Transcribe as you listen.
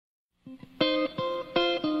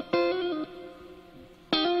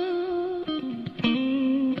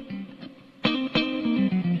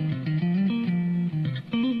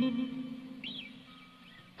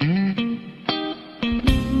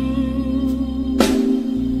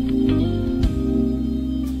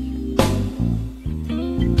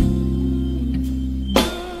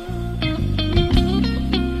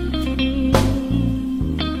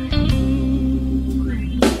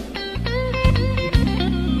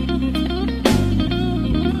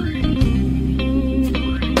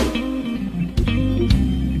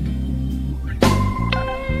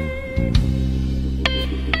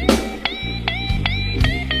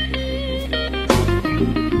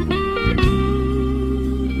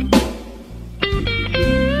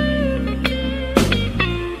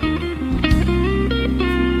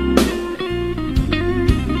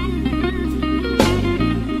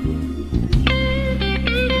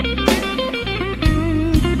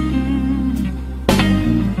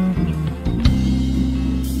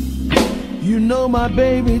my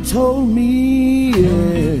baby told me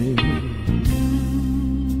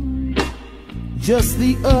just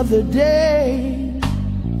the other day.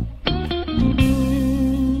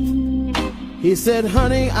 He said,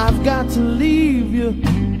 honey, I've got to leave you,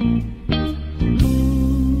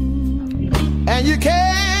 and you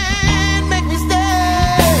can't make me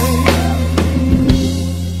stay.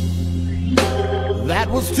 That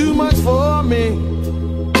was too much for me.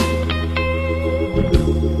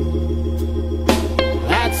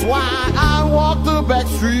 That's why I walk the back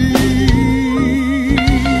streets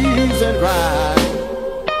and cry.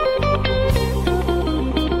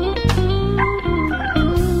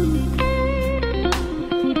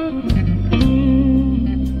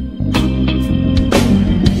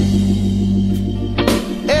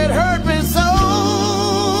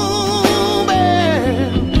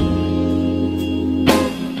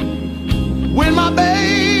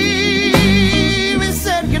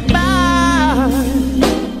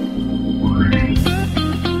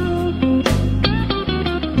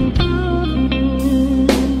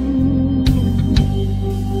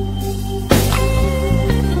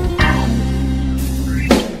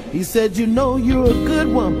 He said, you know you're a good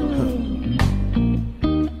woman,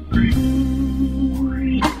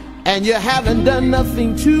 and you haven't done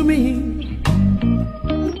nothing to me,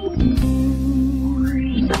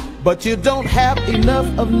 but you don't have enough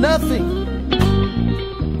of nothing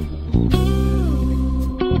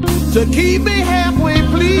to keep me halfway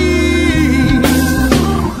pleased.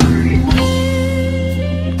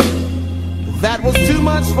 That was too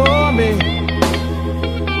much for me.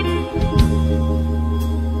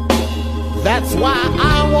 That's why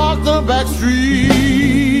I walk the back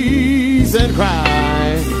streets and cry.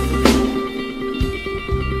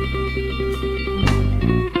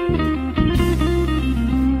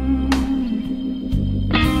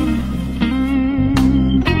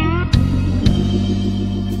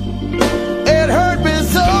 It hurt me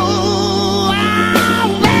so,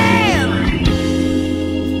 oh man,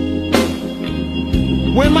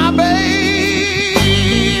 when my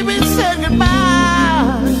baby said goodbye.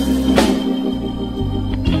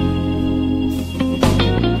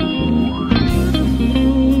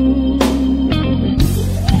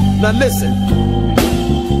 Now listen,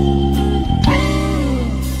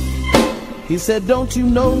 he said, don't you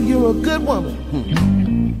know you're a good woman?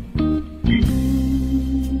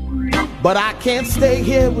 But I can't stay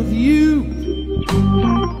here with you.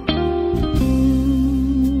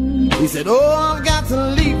 He said, oh, I've got to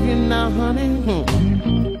leave you now, honey,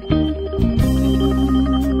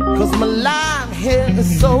 'cause my life here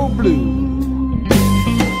is so blue.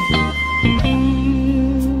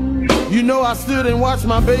 You know I stood and watched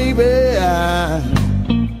my baby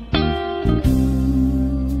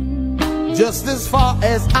just as far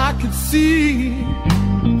as I could see,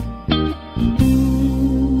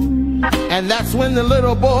 and that's when the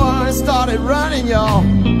little boy started running, y'all,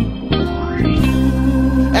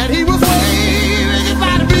 and he was waving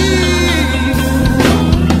goodbye to me.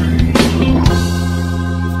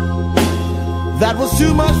 That was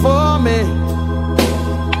too much for me.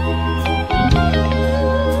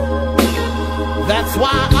 That's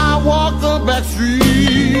why I walk the back streets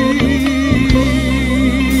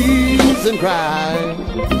and cry.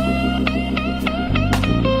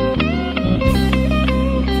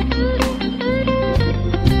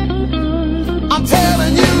 I'm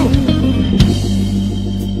telling you,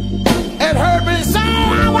 it hurt me so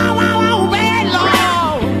bad,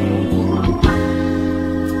 Lord,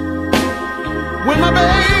 when my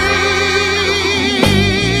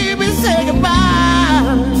baby said goodbye.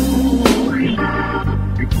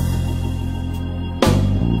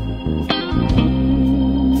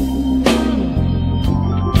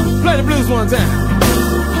 Play the blues one time.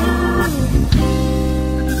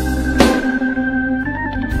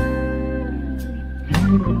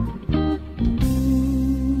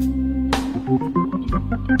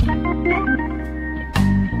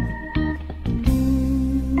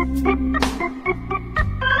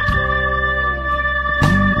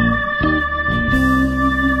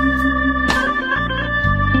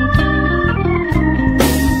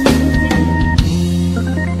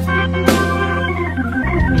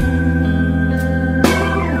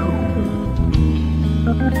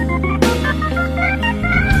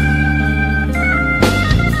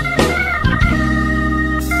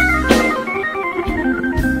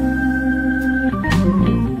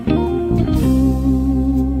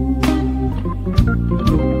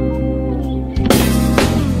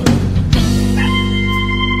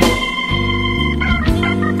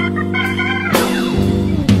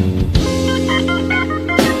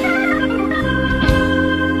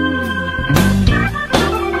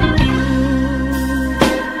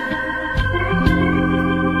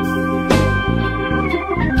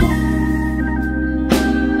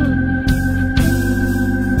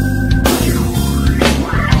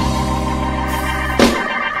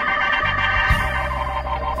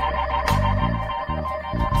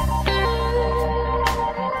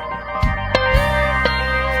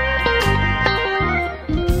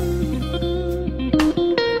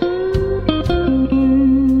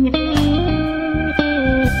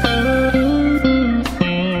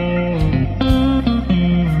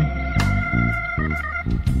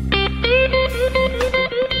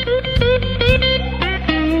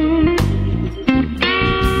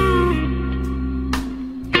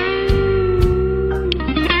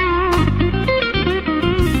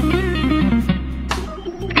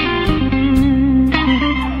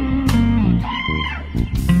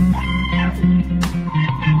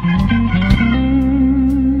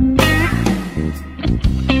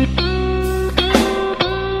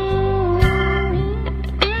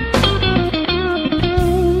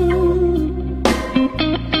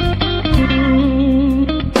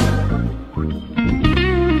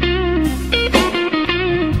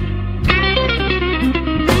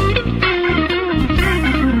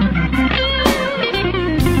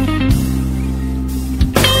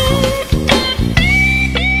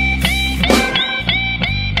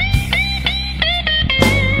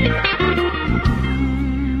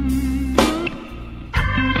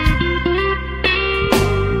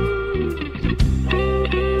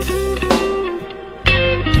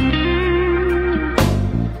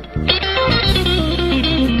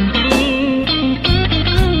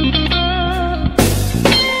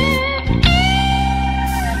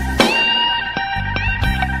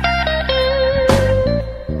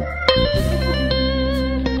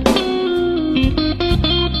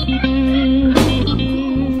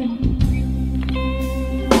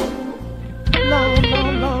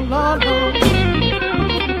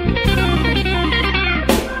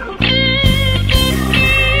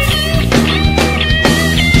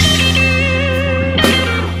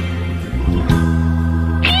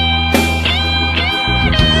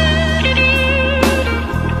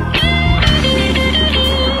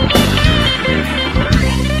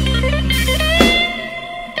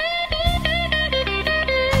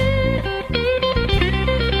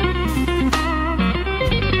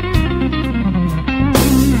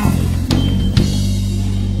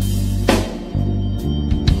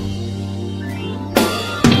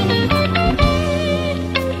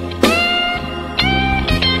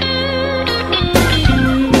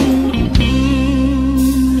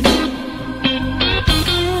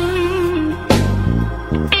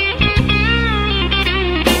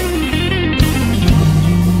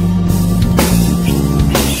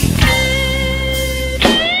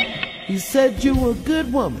 said you were a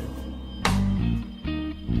good woman,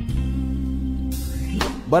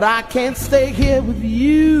 but I can't stay here with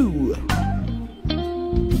you.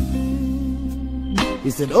 He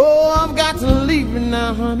said, oh, I've got to leave you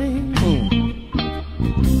now, honey,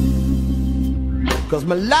 'cause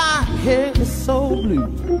my life here is so blue.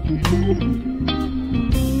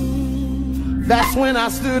 That's when I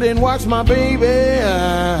stood and watched my baby,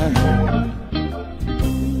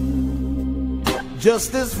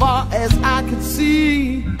 just as far as I could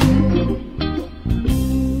see.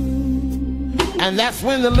 And that's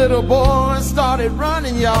when the little boy started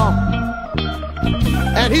running, y'all,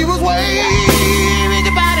 and he was waving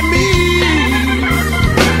goodbye to me.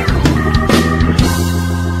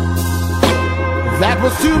 That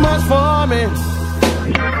was too much for me.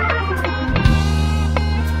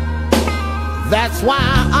 That's why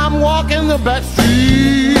I'm walking the back streets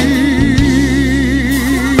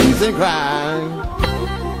and crying.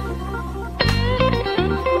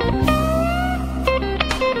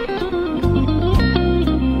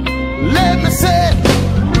 Let me say,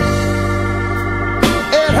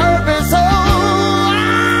 it hurt me so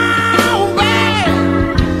bad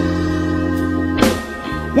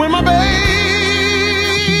when my baby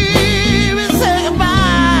said goodbye.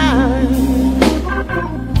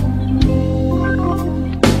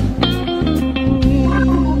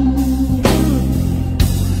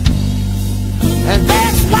 And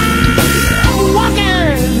that's why I'm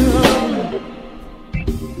walking.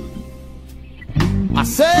 I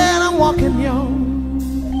said I'm walking, y'all.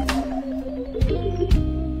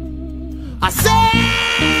 I said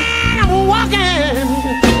I'm walking.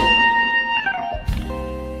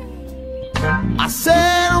 I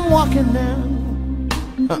said I'm walking now.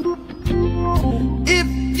 If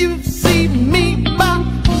you see me by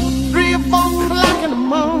 3 or 4 o'clock in the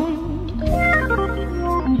morning,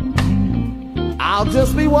 I'll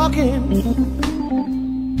just be walking.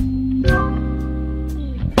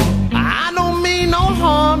 I don't mean no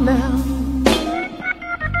harm now.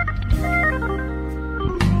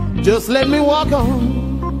 Just let me walk on.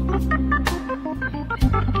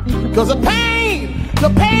 'Cause the pain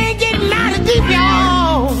getting mighty deep,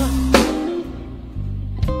 y'all.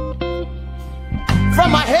 From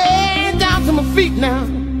my head down to my feet now.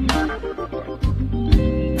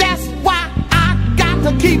 That's why I got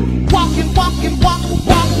to keep walking, walking, walking,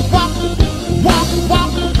 walking, walking, walking, walking,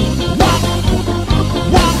 walking, walking,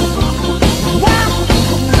 walking.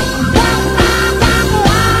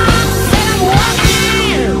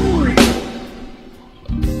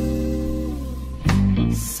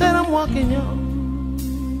 Said I'm walking, y'all.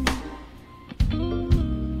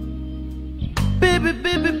 Baby,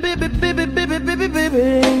 baby, baby, baby, baby, baby, baby.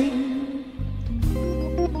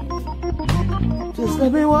 Just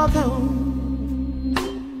let me walk on.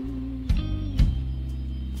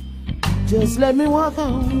 Just let me walk on.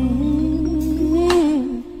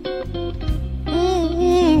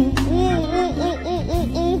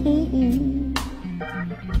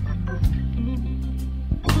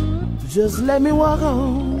 Just let me walk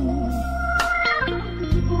on.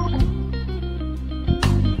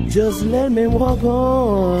 Just let me walk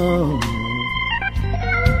on.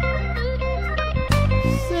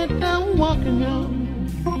 Sit down walking, y'all.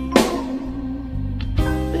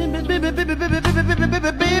 Baby, baby, baby, baby, baby, baby,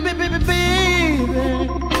 baby, baby, baby, baby.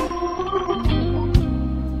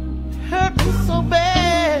 Hurt me so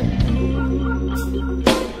bad.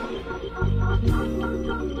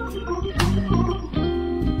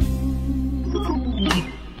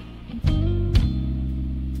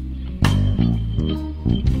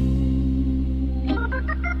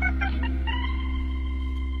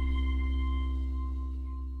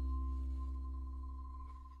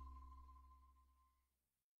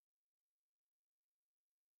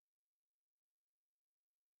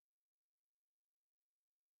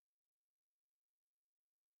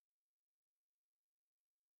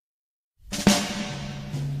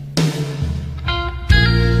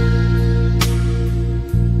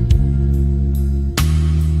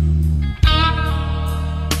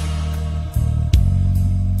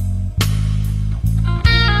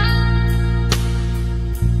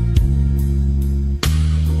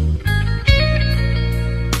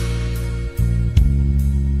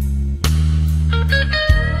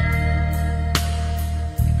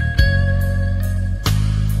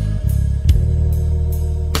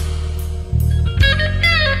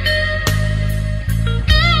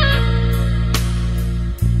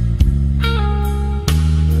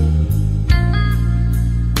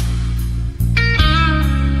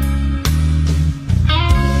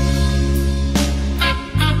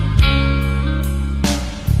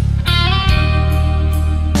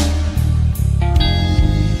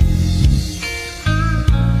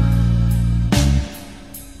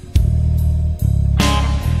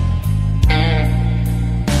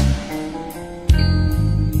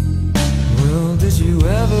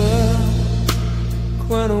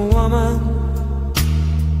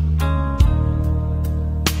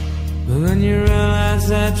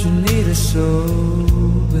 that you need it so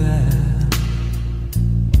bad.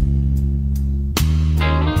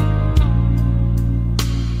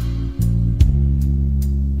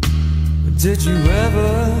 But did you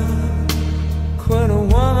ever quit a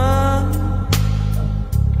woman,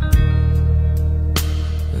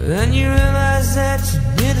 then you realize that you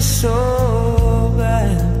need it so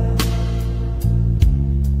bad?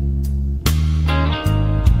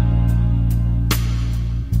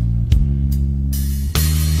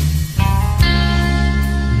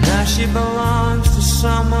 She belongs to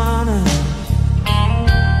someone else,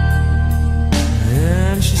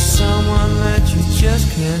 and she's someone that you just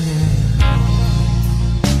can't have.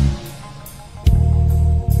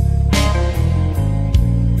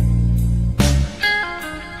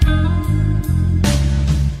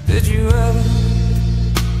 Did you ever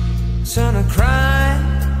turn to cry,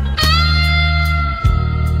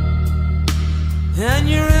 and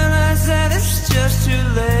you realize that it's just too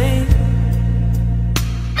late?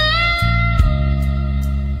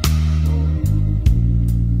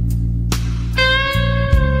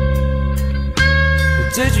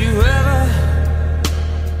 Did you ever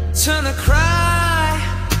turn to cry,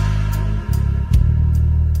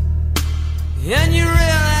 and you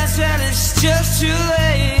realize that it's just too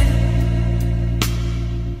late?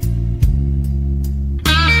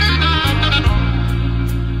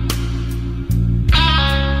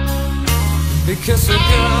 Because a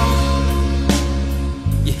girl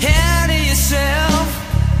you had to yourself,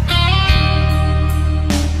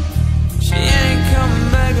 she ain't coming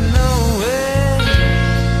back nowhere.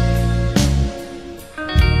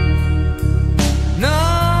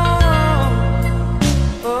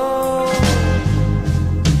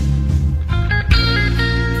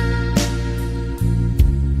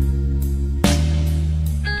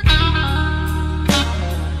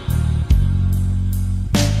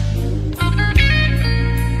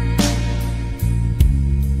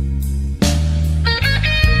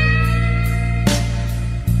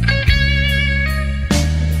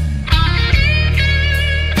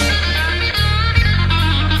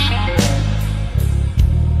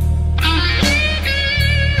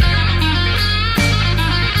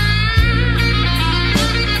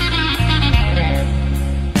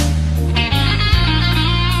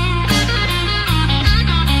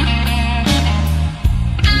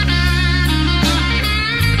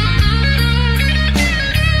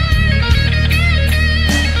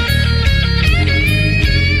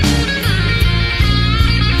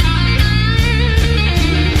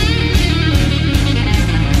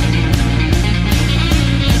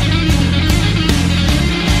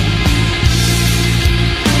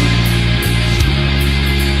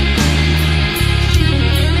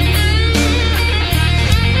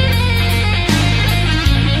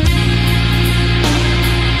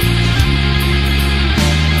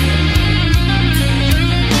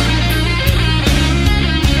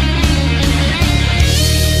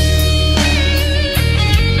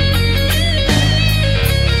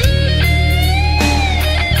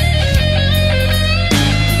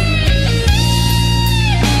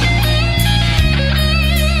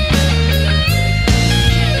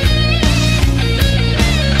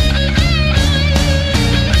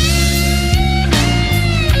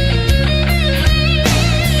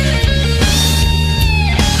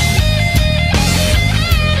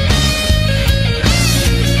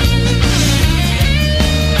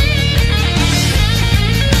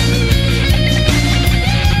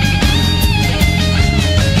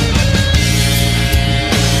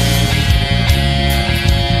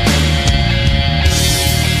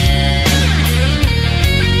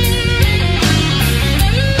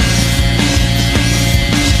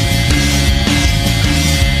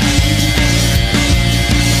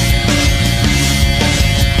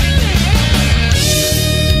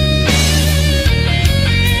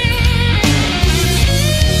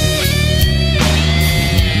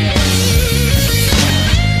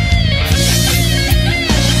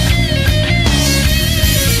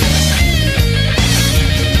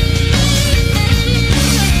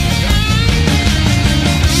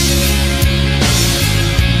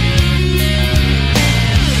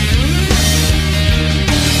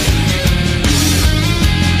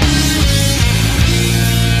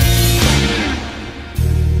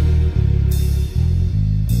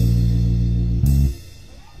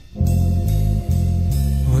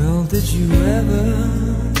 Did you ever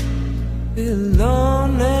feel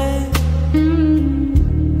lonely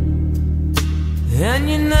and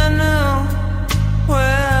you not know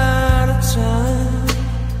where to turn?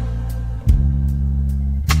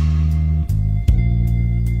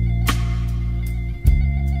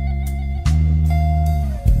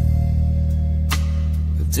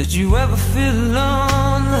 Did you ever feel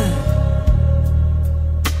lonely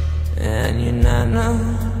and you not know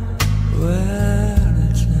where to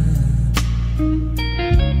turn?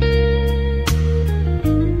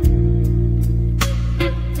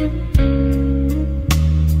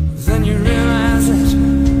 Then you realize that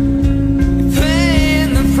you're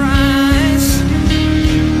paying the price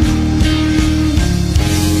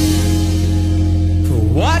for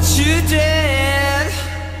what you did,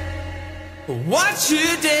 for what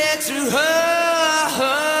you did to her.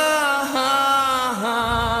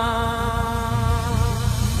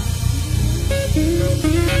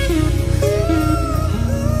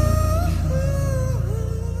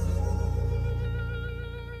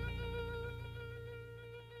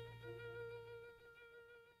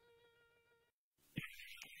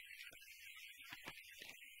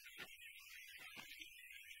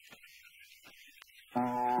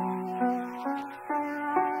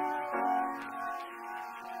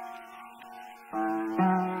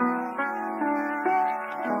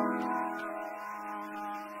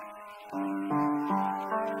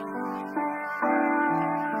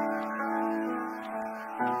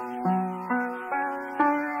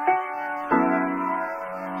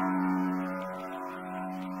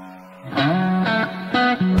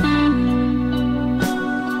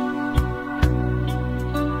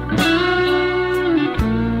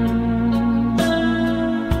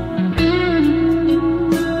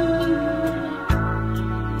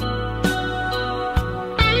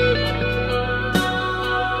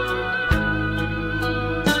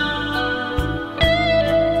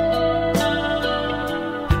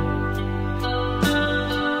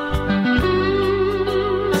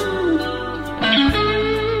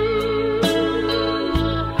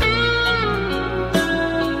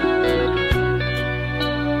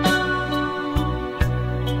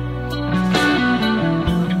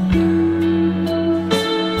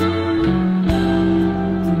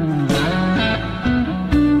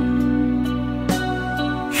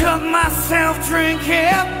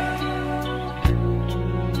 Drinking,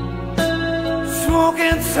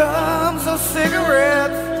 smoking tons of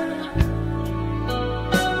cigarettes.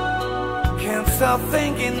 Can't stop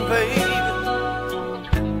thinking, baby.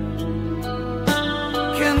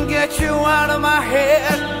 Can't get you out of my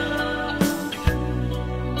head.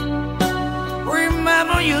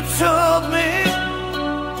 Remember you told me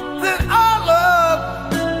that our love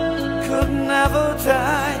could never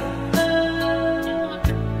die.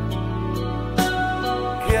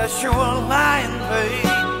 Guess you were lying, babe,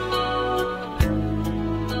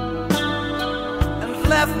 and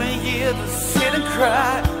left me here to sit and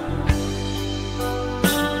cry.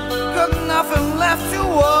 Got nothing left to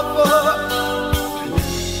offer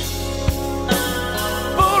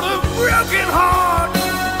but a broken heart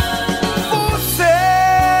for sale.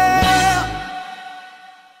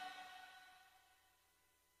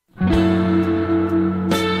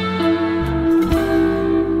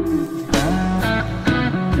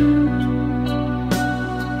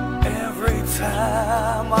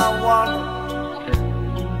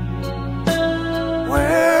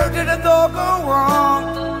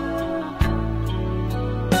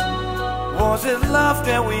 Was it love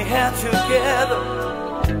that we had together?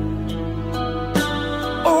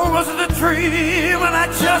 Or was it a dream and I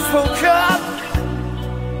just woke up?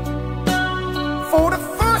 For the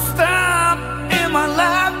first time in my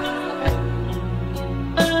life,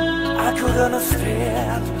 I could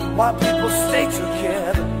understand why people stay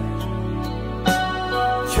together,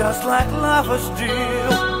 just like lovers do.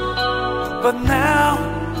 But now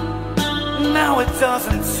it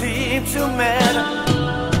doesn't seem to matter.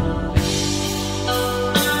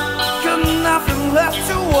 Nothing left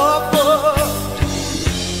to offer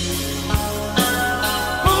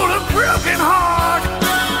but a broken heart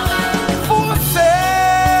for sale.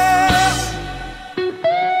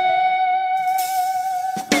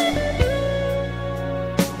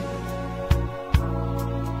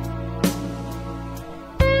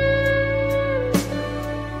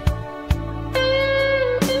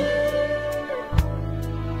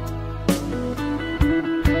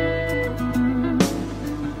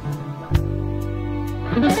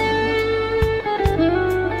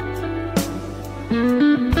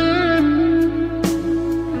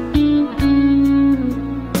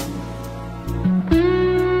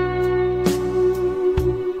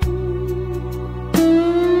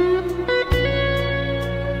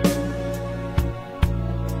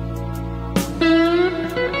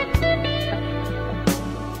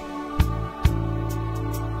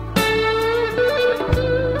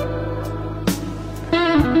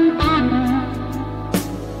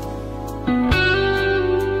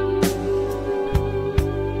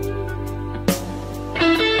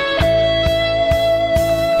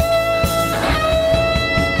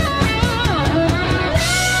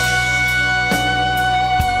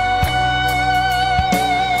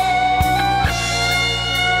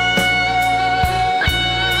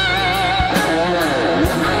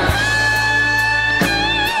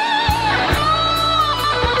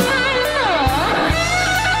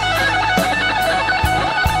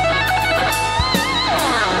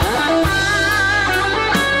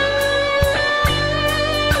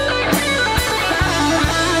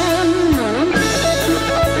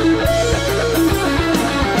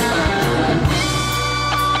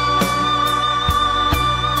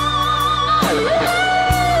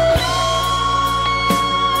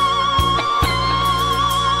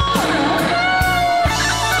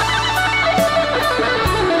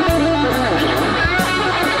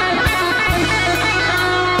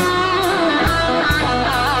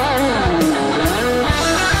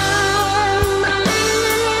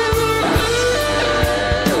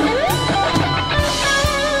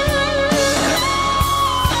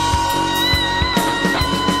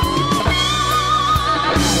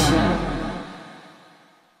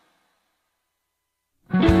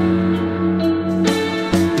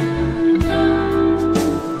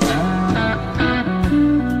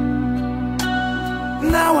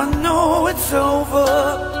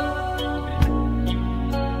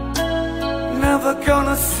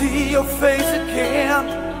 gonna see your face again.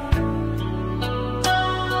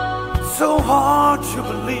 So hard to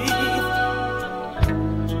believe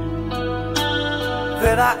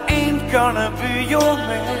that I ain't gonna be your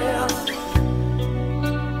man.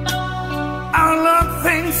 I learned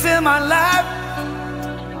things in my life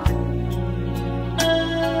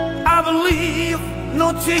I believe no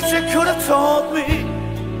teacher could have taught me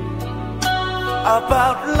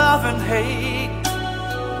about love and hate,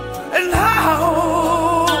 and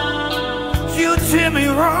how you did me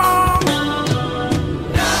wrong.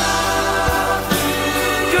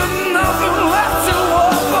 You've nothing left to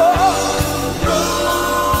offer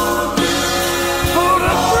for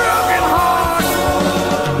the broken heart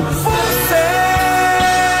for sale.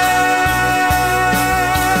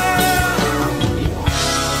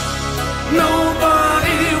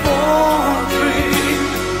 Nobody wants me,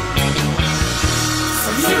 so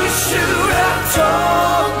you should have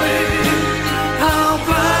told me how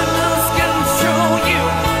blindness can show you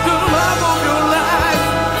the love of your life.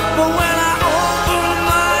 But when I open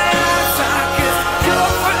my eyes, I kiss your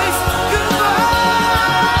face goodbye.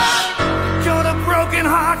 You're the broken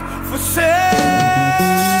heart for sale.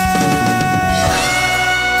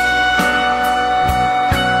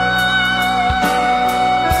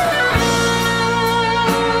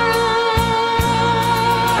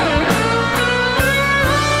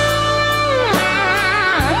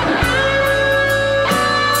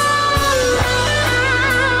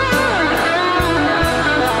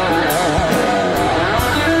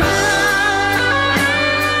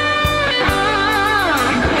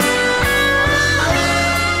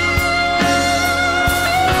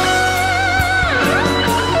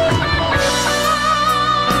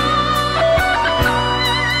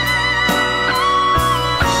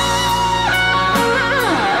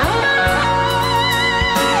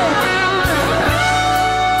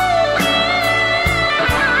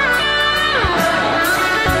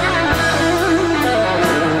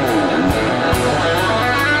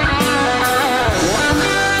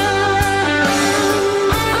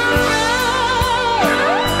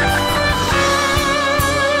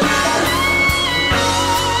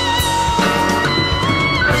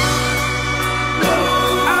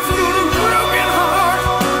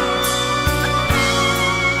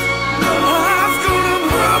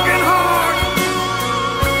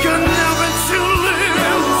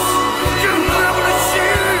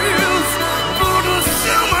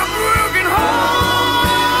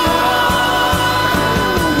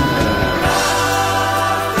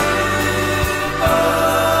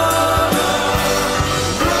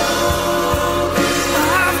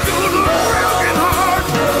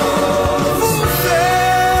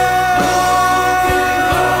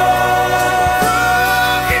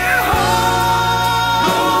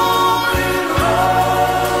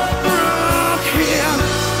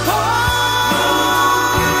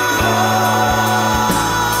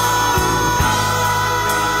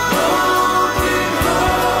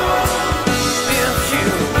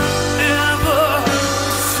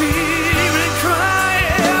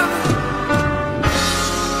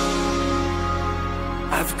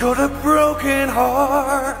 I've got a broken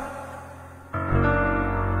heart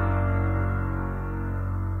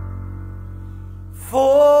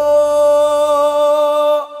for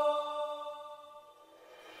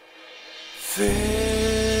sale.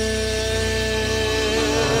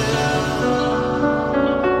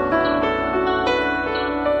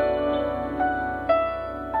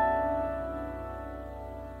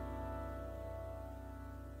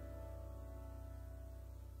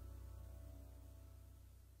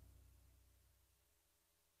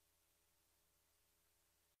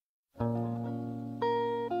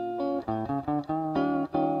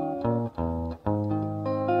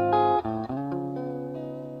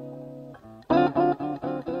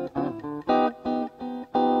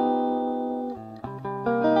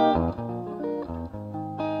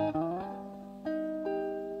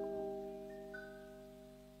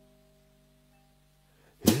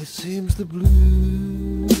 It seems the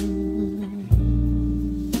blues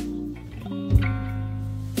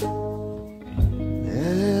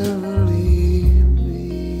never leave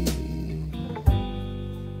me.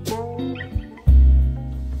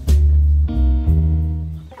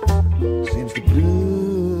 Seems the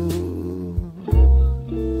blues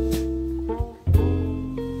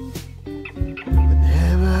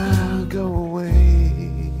never go away.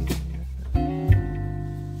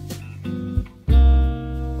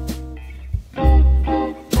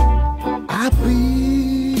 I've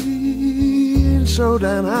been so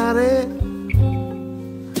downhearted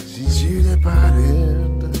since you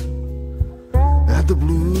departed, that the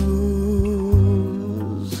blues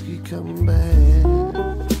keep coming back.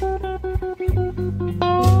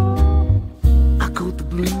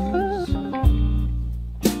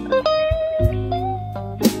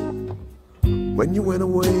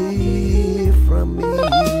 away from me.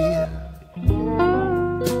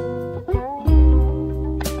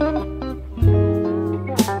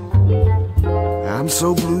 I'm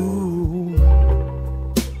so blue,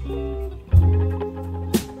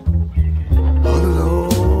 all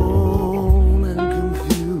alone and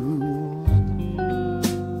confused.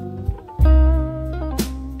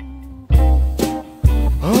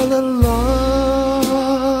 All along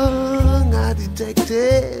I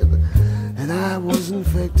detected that I was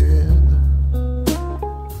infected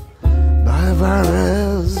by a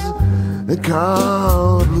virus they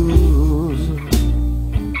call blues.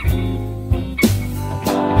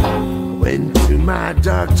 Went to my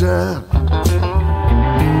doctor,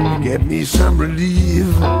 get me some relief,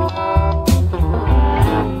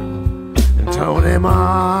 and told him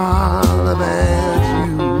all about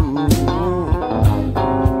you.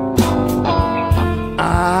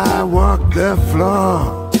 I walked the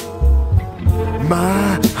floor,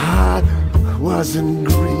 my heart was in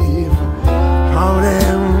grief. Told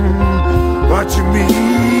him what you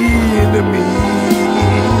mean to me.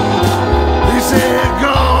 He said,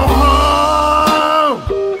 go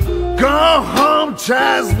home,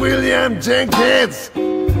 Charles William Jenkins.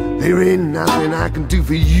 There ain't nothing I can do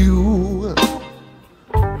for you.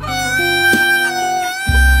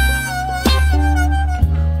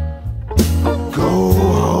 Go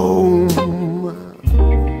home.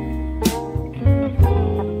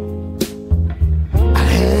 I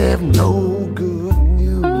have no good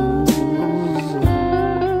news.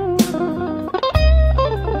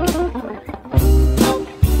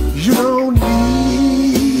 You don't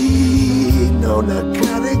need no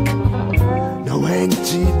narcotic, no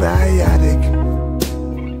antibiotic.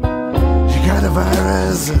 You got a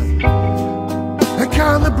virus, they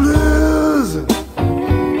call the blues.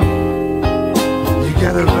 You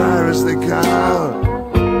got a virus, they call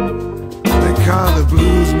the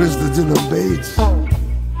blues, Mr. Dylan Bates.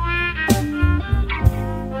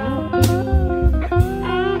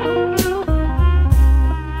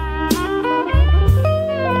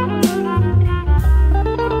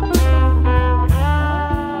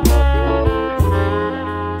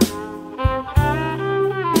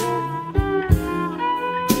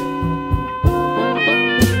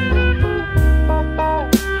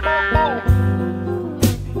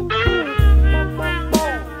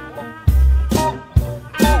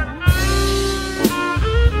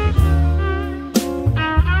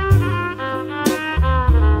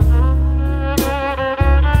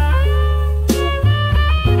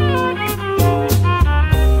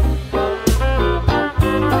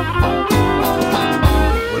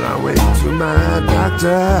 My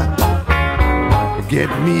doctor, get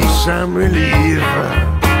me some relief,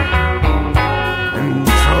 and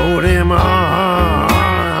told him all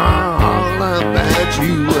about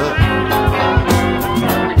you.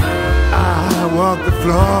 I walked the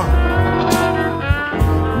floor,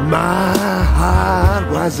 my heart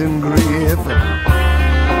was in grief.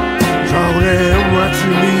 Told him what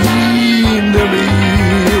you mean to me.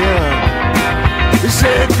 He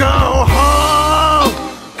said, go home,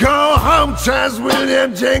 Charles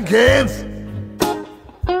William Jenkins.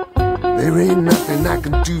 There ain't nothing I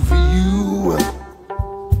can do for you.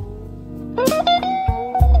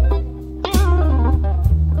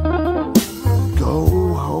 Go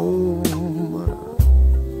home.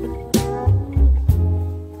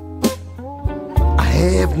 I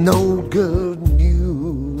have no good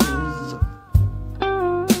news.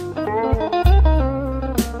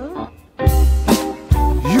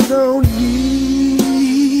 You don't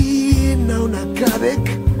need no narcotic,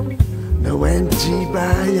 no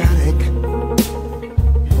antibiotic.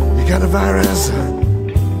 You got a virus,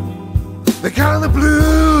 they call the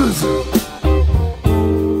blues.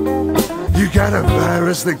 You got a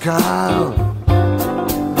virus, they call.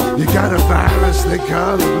 You got a virus, they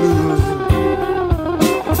call the blues.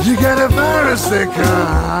 You got a virus, they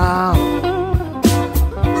call.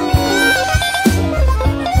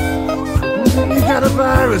 You got a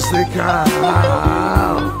virus, they call.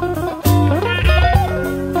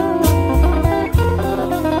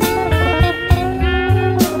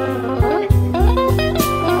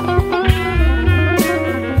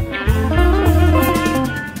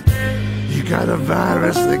 Got a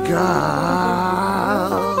virus they call.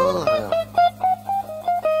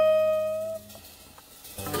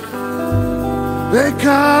 They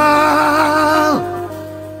call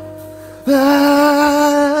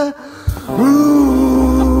the moon.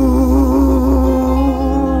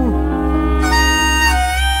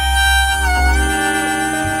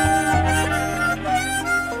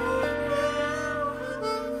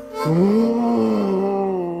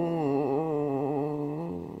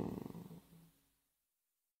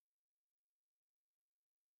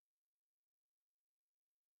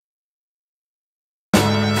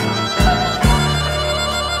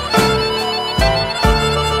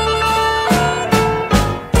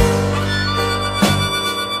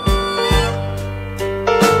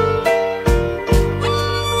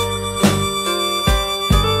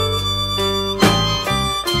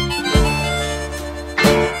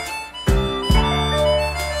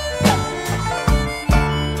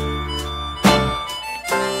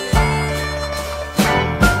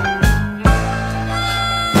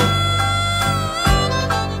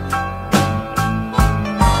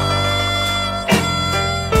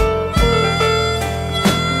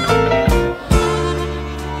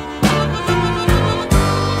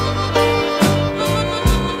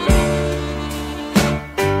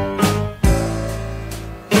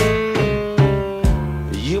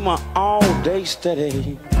 my all-day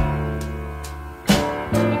steady,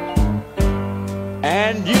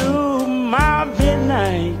 and you my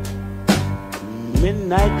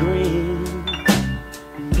midnight dream.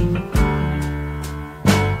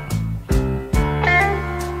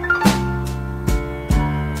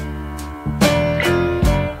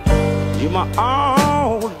 You my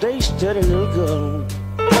all-day steady little girl,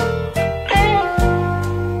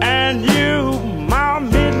 and you my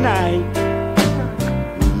midnight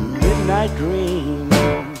dream.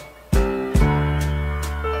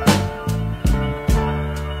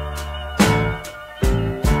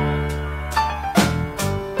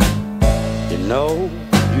 You know,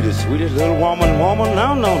 you the sweetest little woman, no.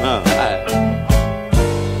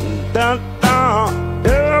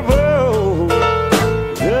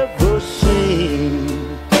 Ever seen.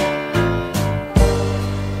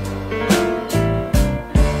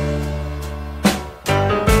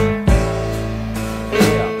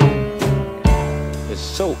 It's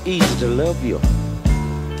so easy to love you,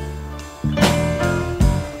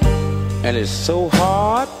 and it's so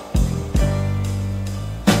hard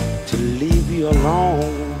to leave you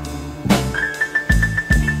alone.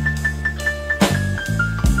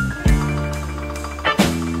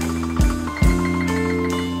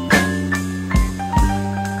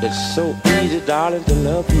 It's so easy, darling, to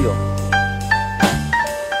love you,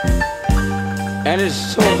 and it's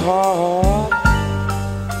so hard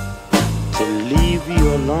to leave you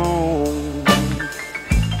alone.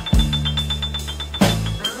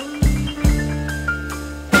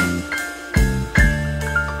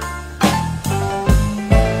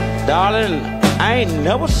 Darling, I ain't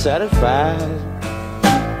never satisfied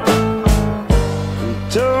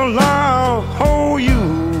until I hold you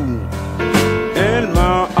in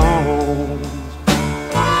my arms.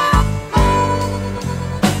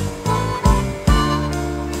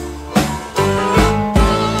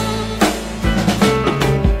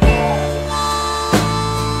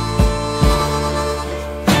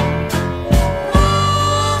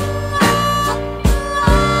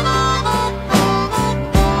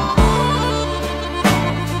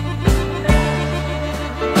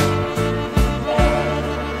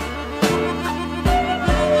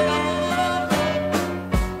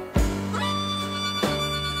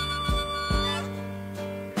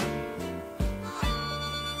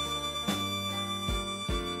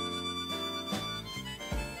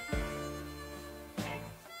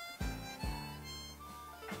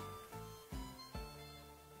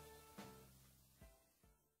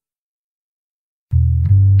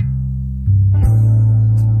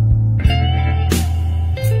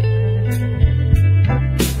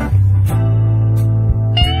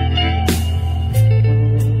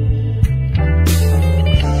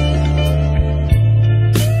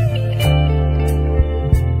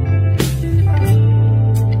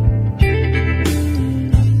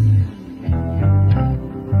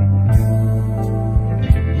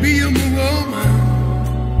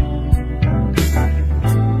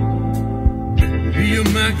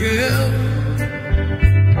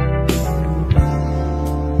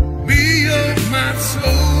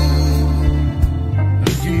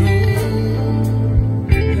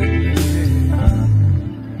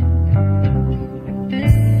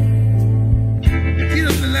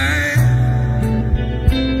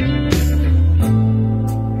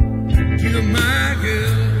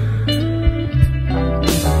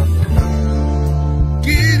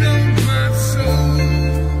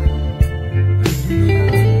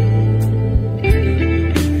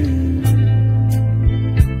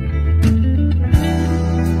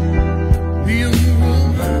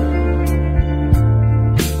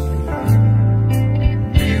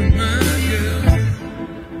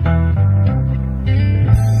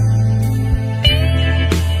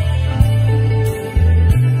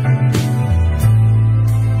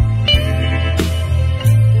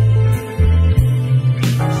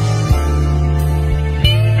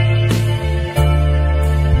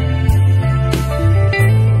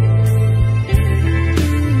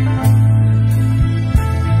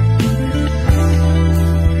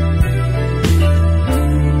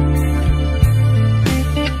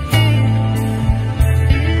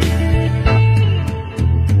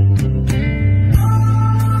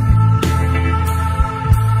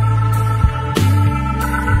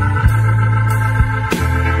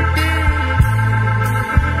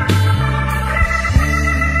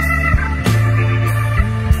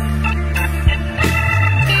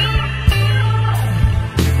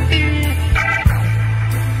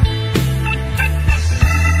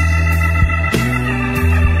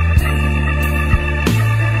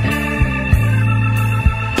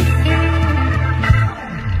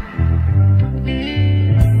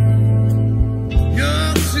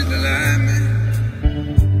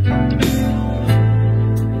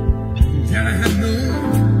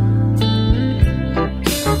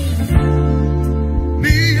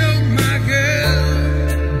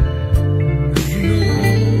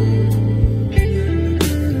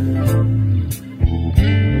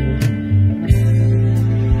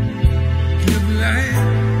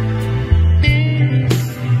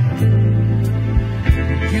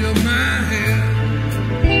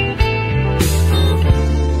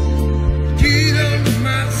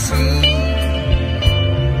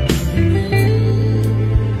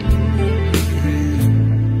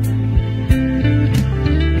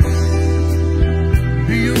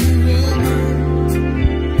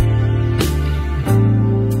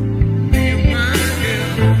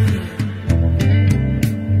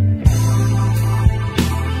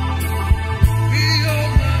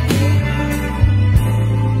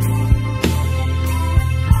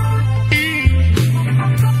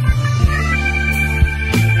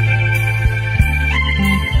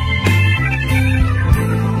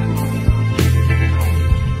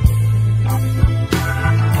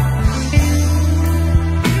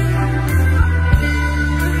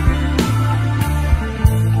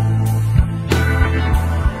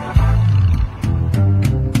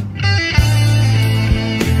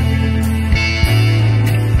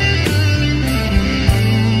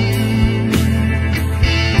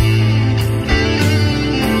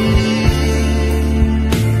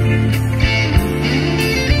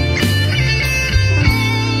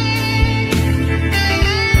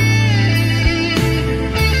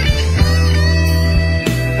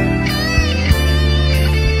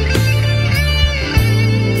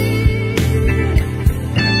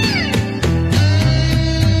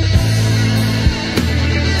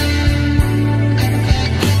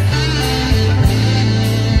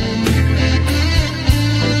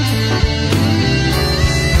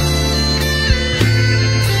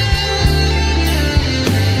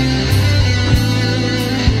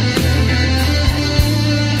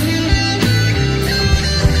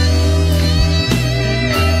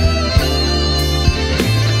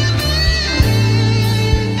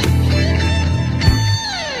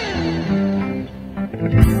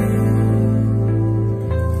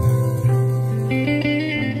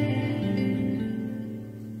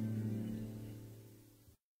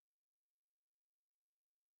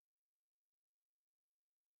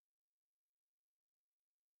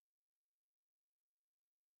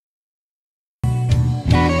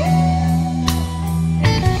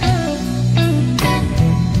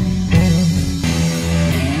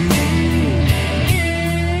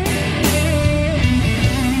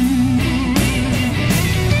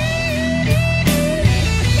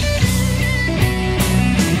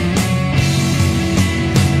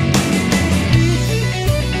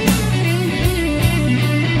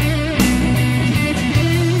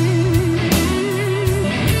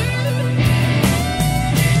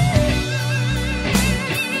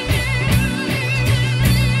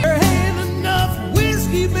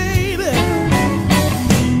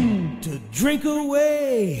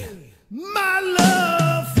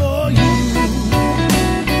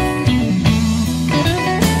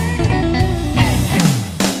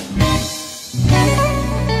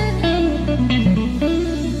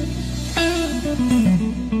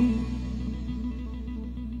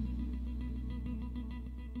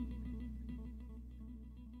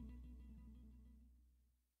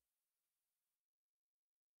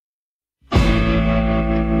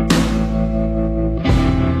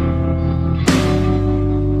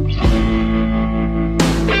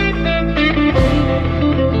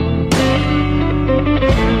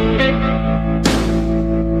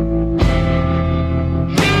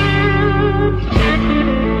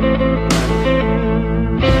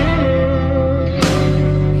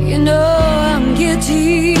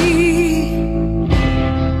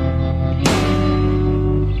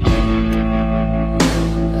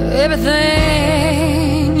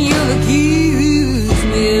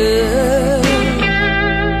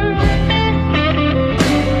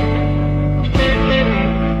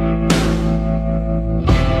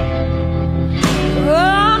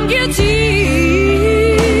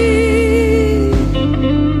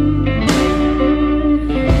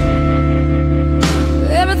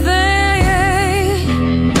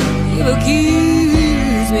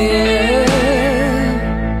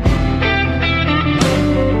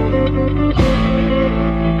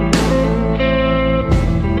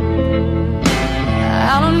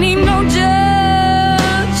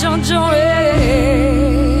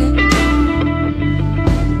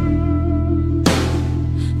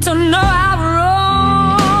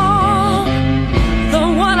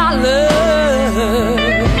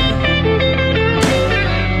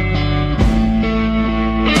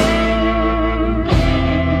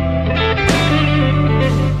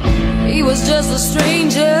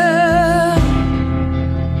 stranger.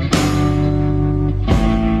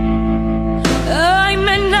 I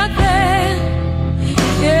meant nothing,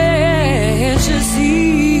 can't you see?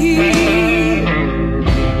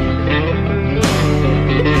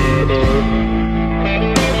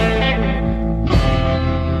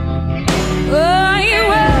 Oh,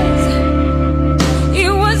 he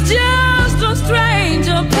was just a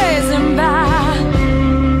stranger passing by.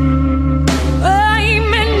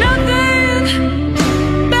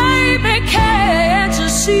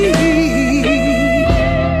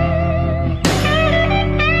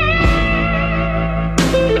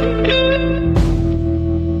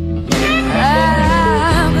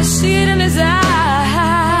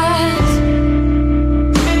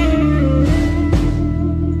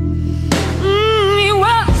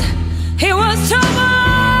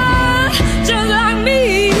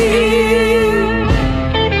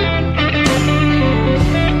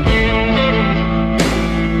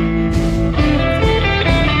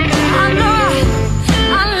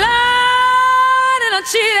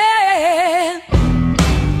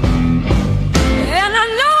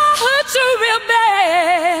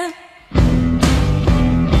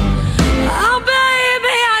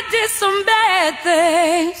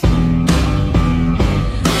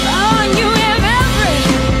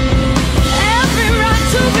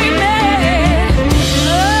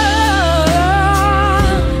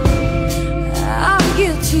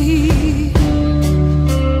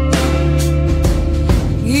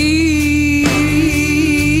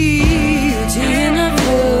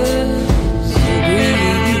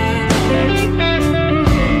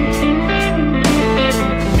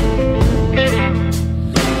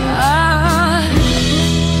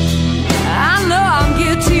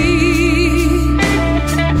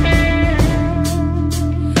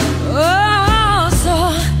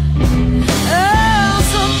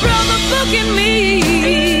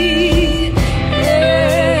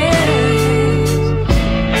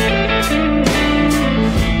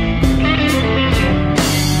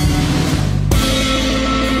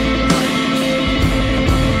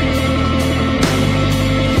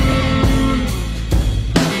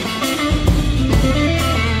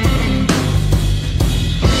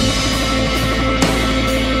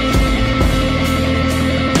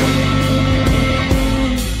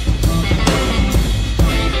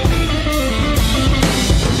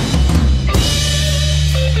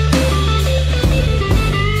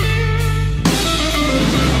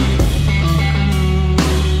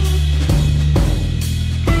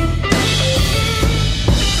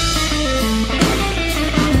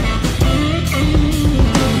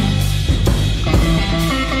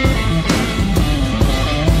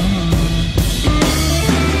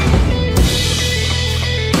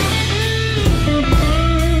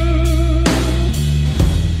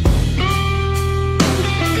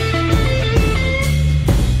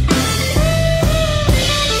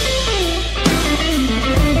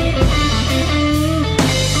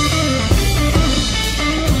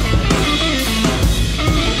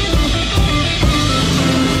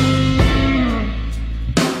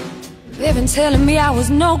 They've been telling me I was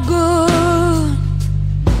no good,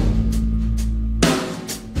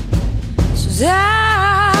 so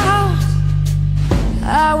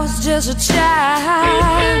I was just a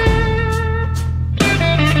child.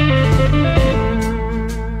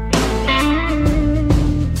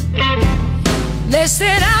 They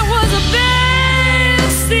said I was a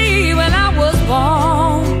bestie when I was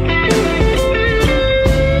born.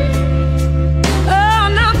 Oh,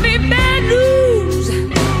 not be bad news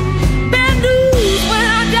when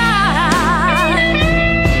I die.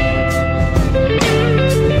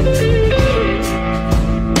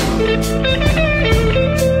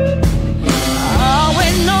 Oh,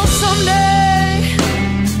 wait, no, someday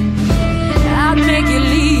I'll make you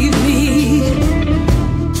leave me.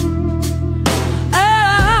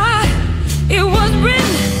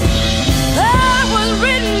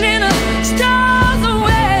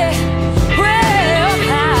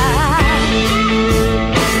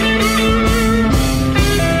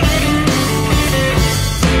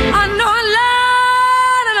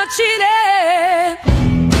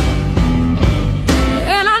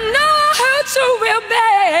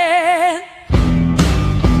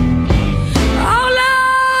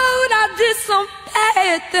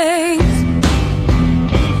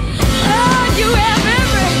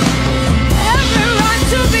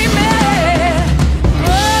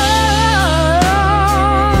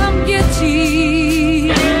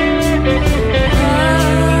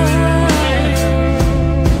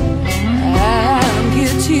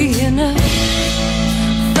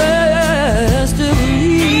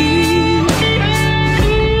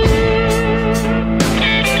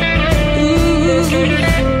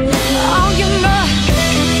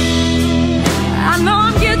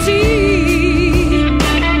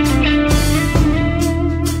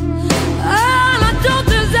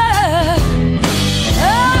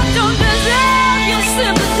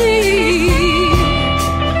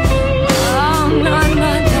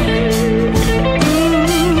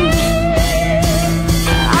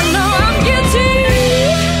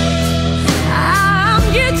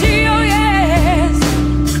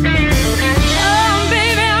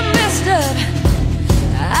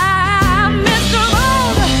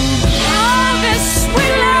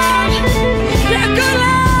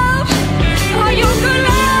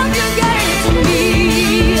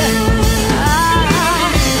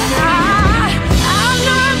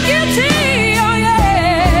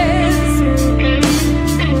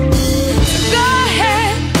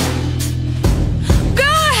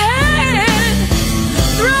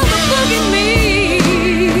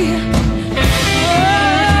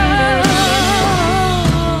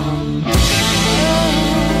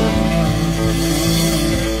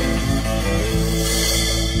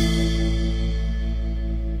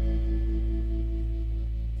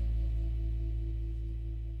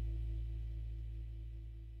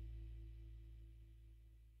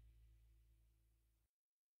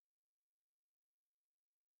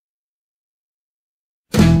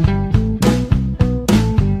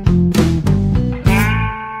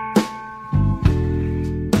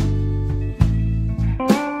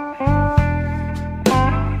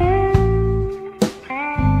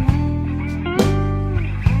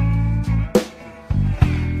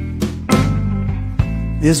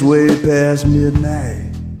 It's way past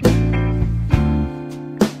midnight.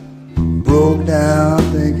 Broke down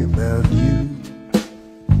thinking about you.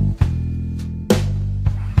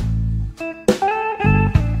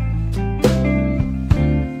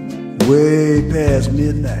 Way past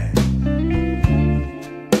midnight.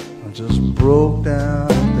 I just broke down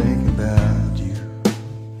thinking about you.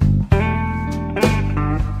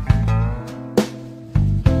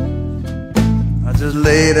 I just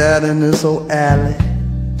laid out in this old alley,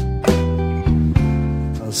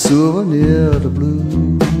 a souvenir of the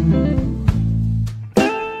blues.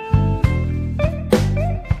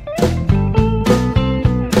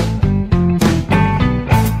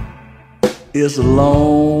 It's a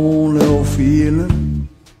lonely old feeling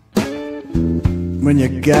when you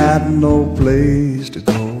got no place to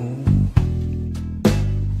go.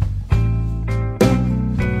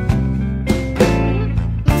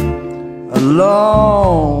 A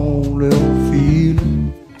lonely old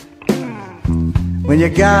feeling when you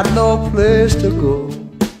got no place to go.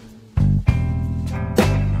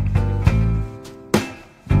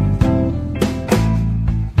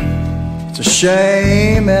 It's a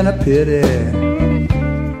shame and a pity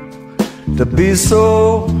to be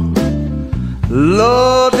so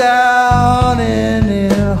low down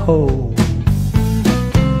in a hole.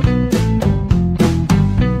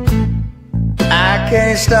 I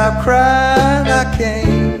can't stop crying,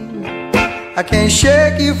 I can't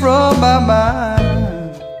shake you from my mind.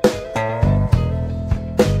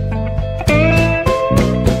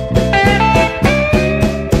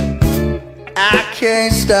 I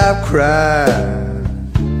can't stop crying,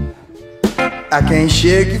 I can't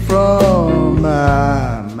shake you from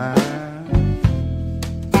my mind.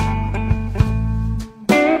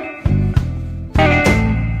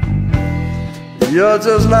 You're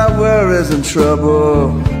just like worries and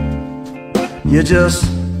trouble. You just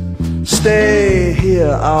stay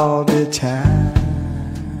here all the time.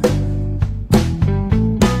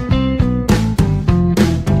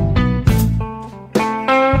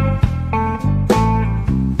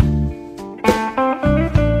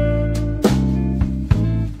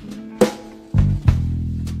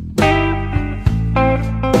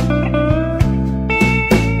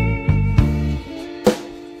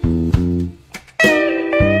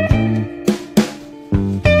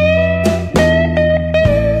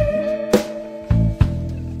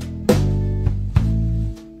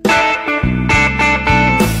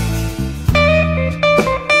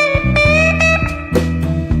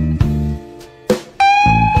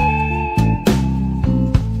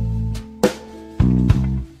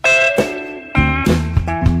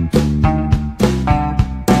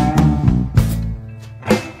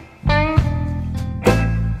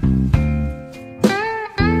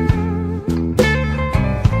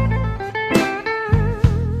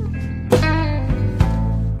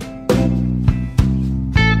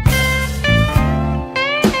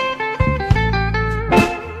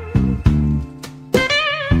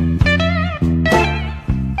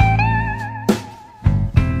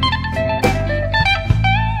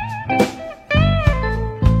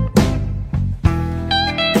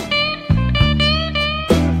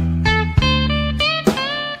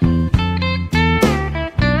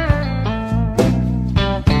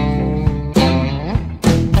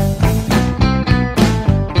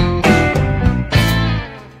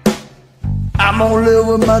 I'm gonna live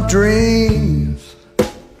with my dreams,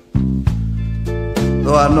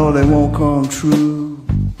 though I know they won't come true.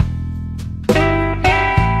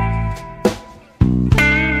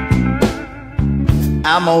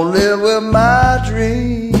 I'm gonna live with my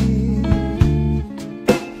dreams,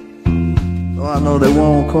 though I know they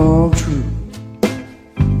won't come true.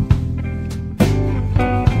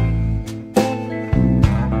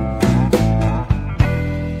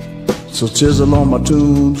 So chisel on my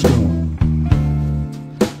tombstone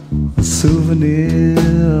a souvenir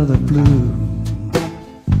of the blue,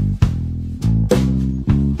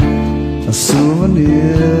 a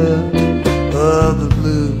souvenir of the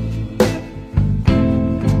blue,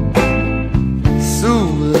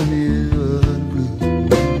 souvenir of the blue.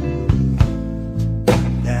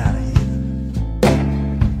 Down here,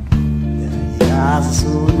 it's a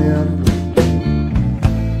souvenir of the blue.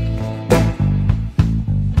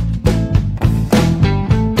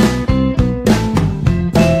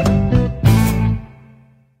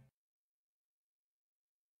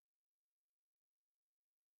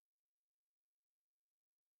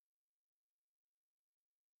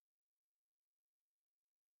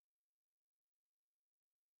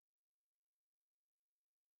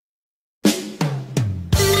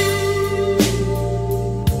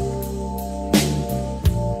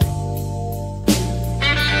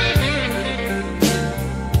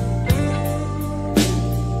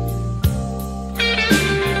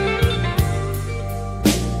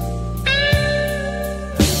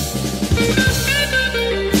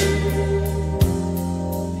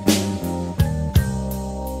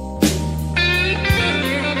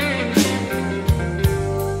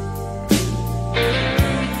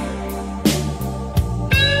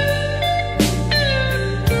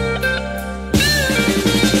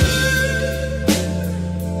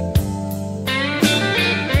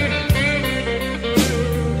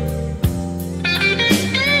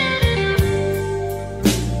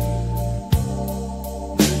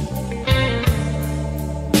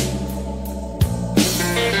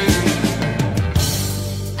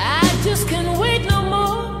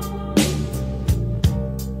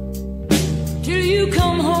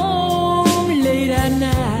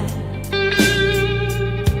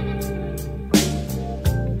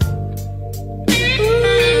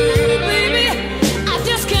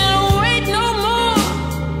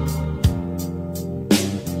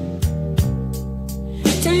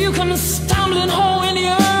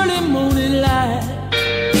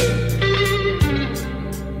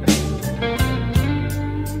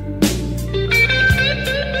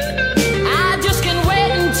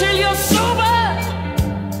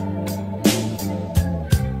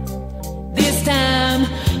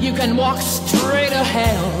 can walk straight to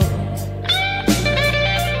hell.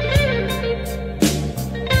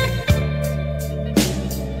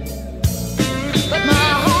 But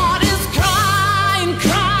my heart is crying,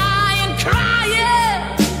 crying, crying.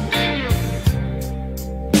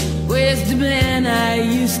 Where's the man I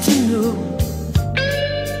used to know?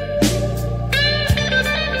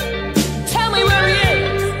 Tell me where he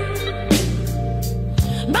is.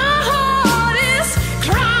 My heart is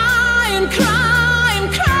crying, crying,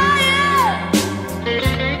 crying.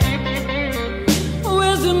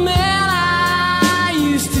 Where's the man I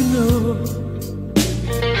used to know?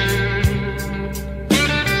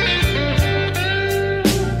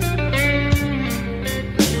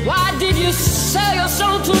 Why did you sell your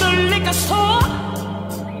soul to the liquor store?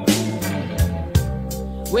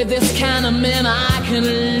 With this kind of man I can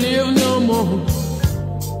live no more.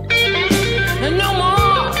 And no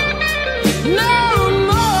more, no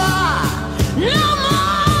more, no more.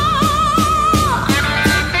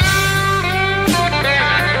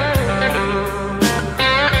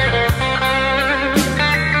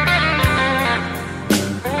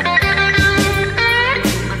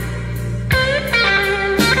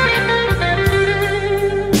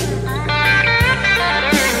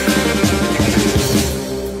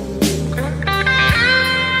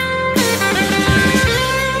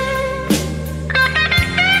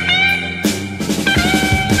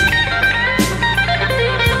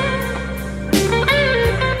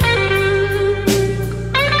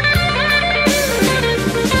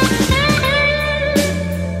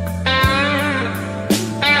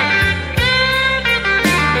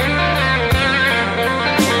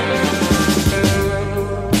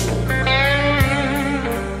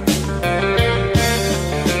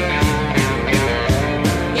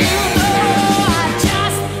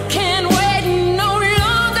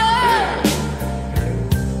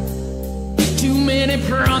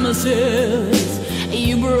 Promises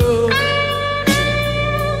you broke.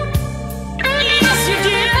 Yes, you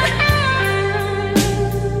did.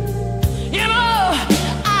 You know,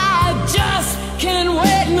 I just can't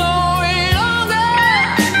wait no longer.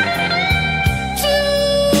 Too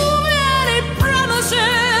many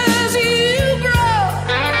promises you broke.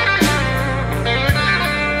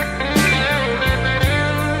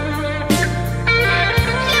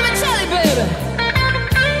 Let me tell you, baby,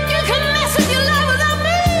 you can mess with your love without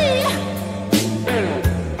me.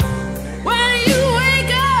 When you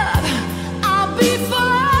wake up, I'll be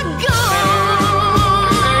far gone.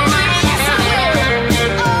 Yes, I will.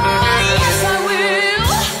 Oh, yes, I will.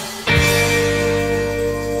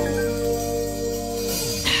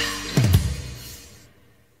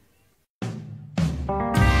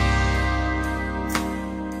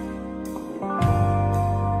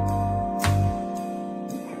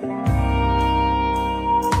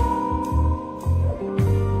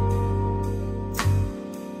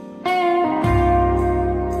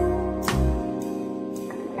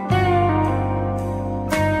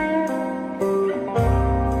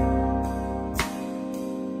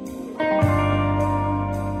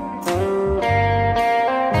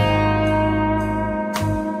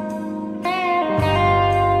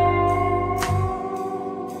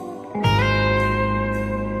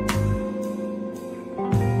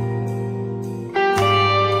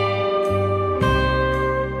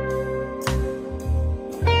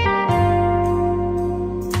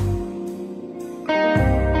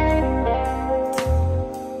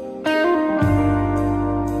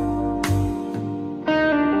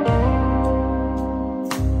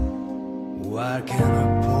 What can a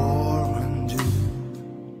poor man do?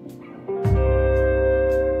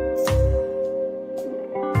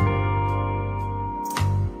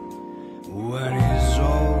 When he's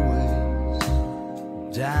always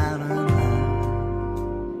down and out?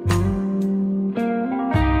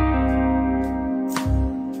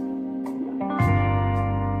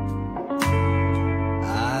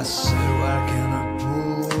 I said, what can a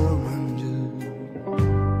poor man do?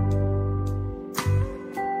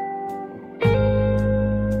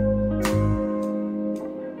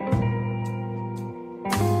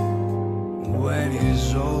 When his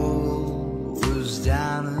soul was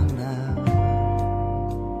down and out.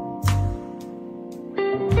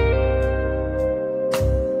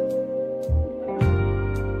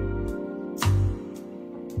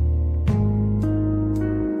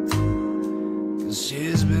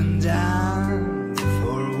 She's been down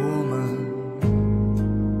for a woman,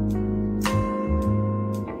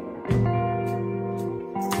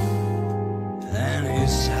 and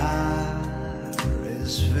his heart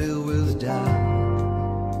is filled with doubt.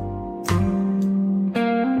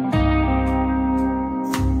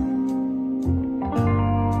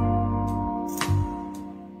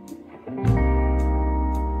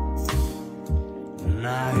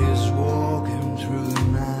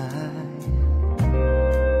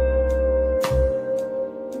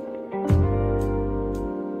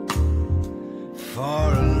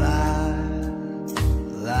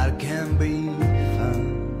 that can be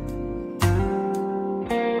found.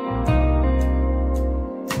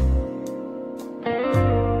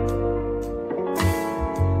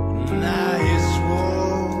 Now he's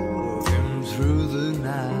walking through the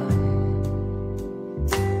night.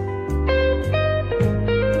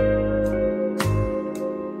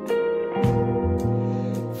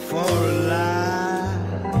 For a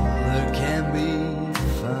life that can be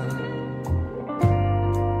found.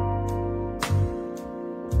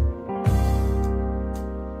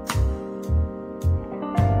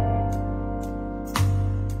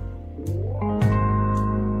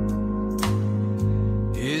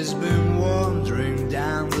 He's been wandering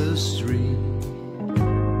down the street,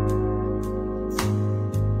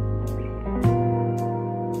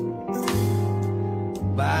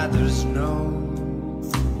 but there's no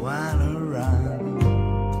one around.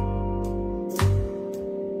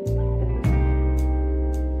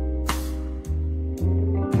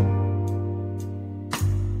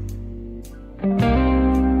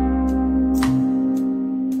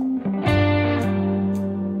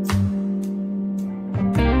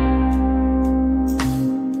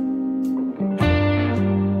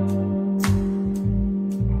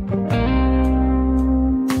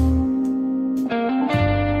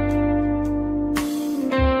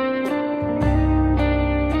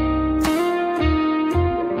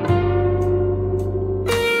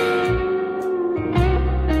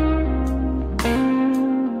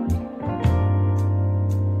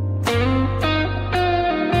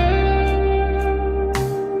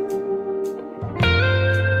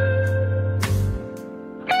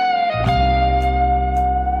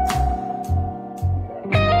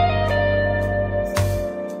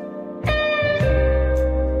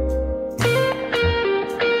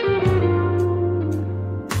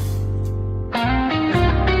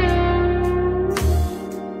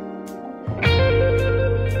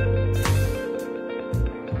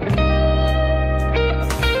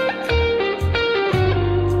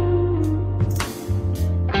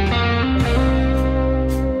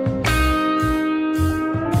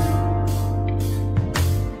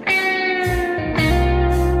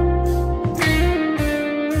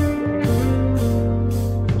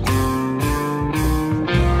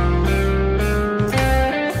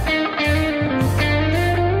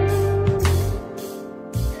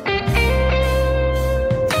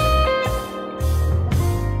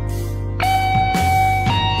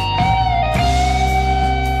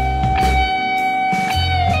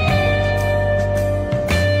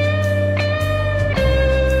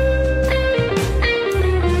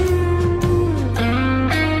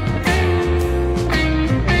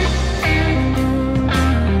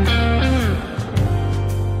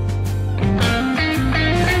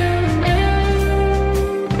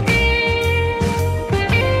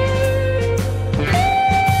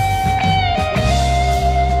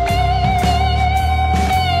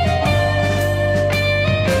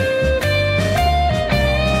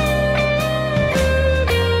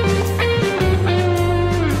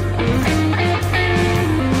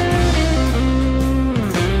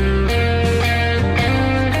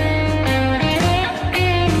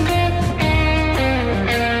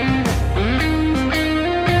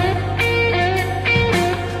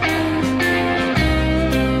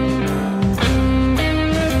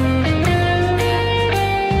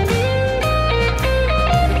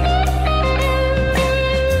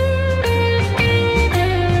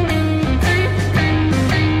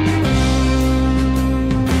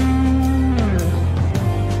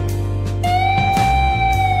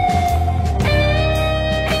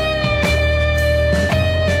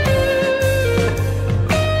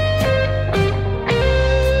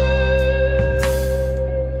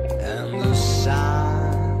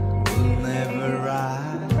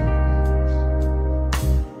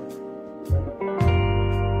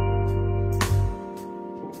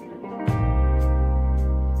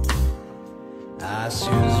 She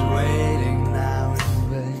was waiting now in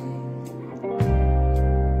vain.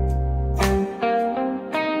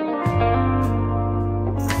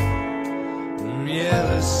 Yeah,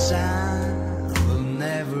 the sun will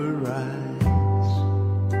never rise.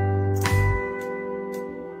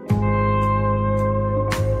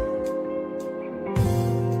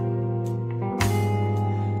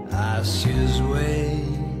 She was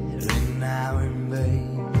waiting now in vain.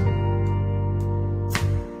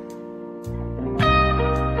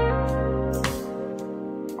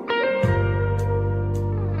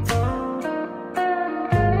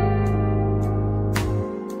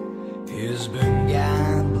 He's been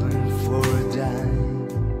gambling for a dime,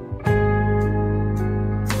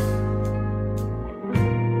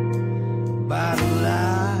 but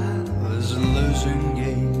life was a losing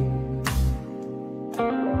game.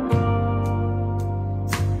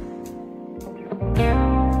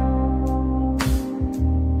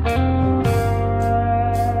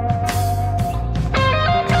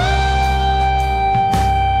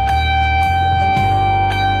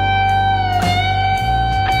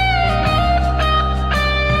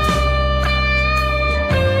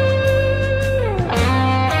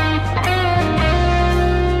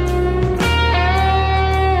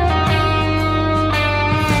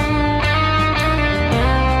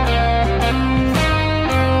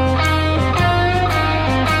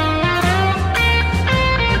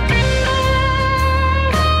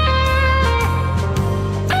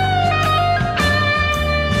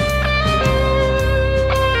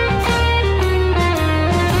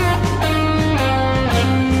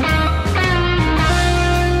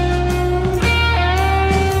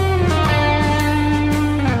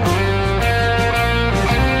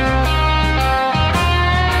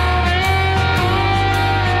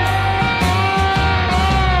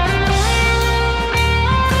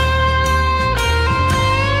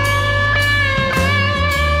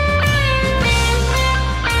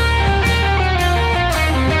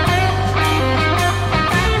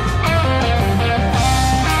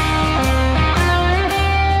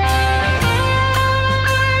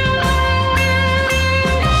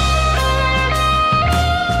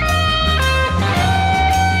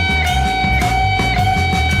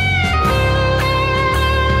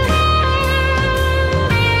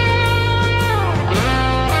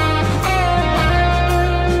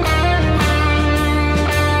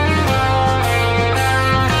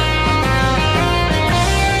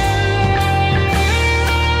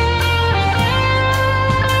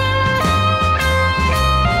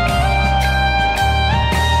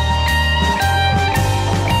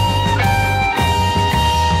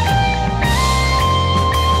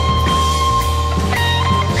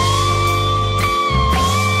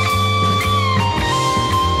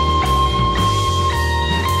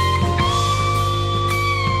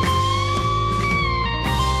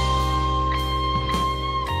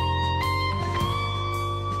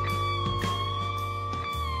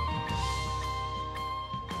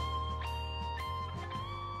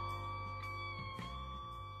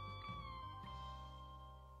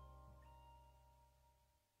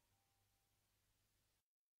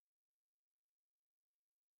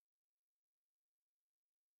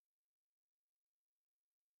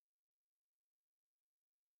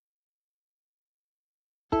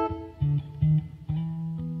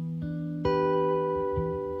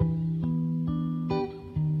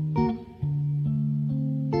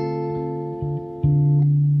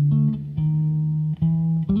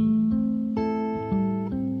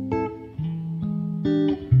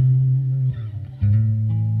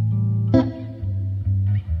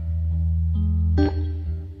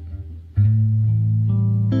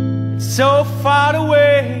 so far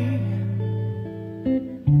away.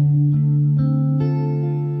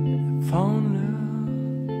 Found love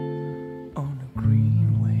on a green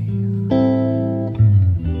wave.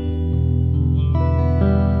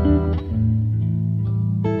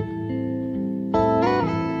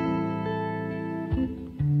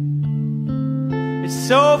 It's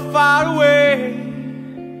so far away.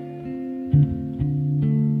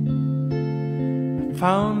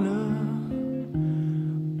 Found love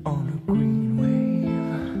on a green wave.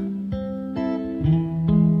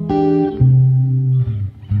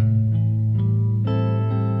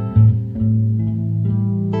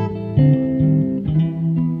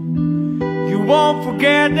 You won't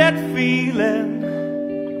forget that feeling.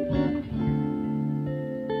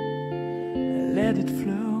 Let it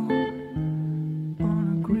flow on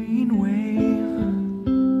a green wave.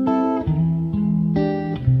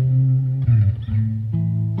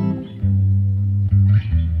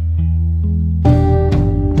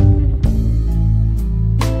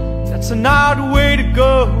 That's another way to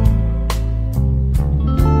go.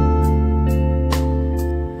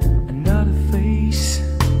 Another face,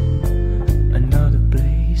 another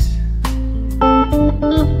place.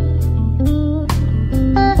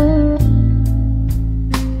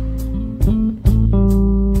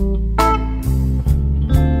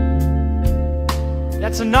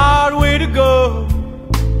 That's another way to go.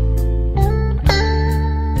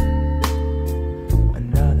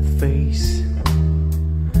 Another face,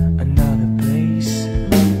 another place.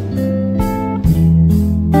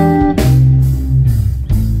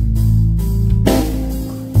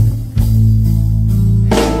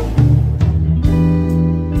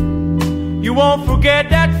 You won't forget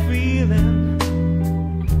that feeling.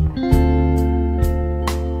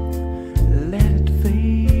 Let it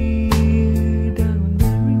fade down the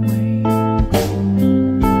green wave.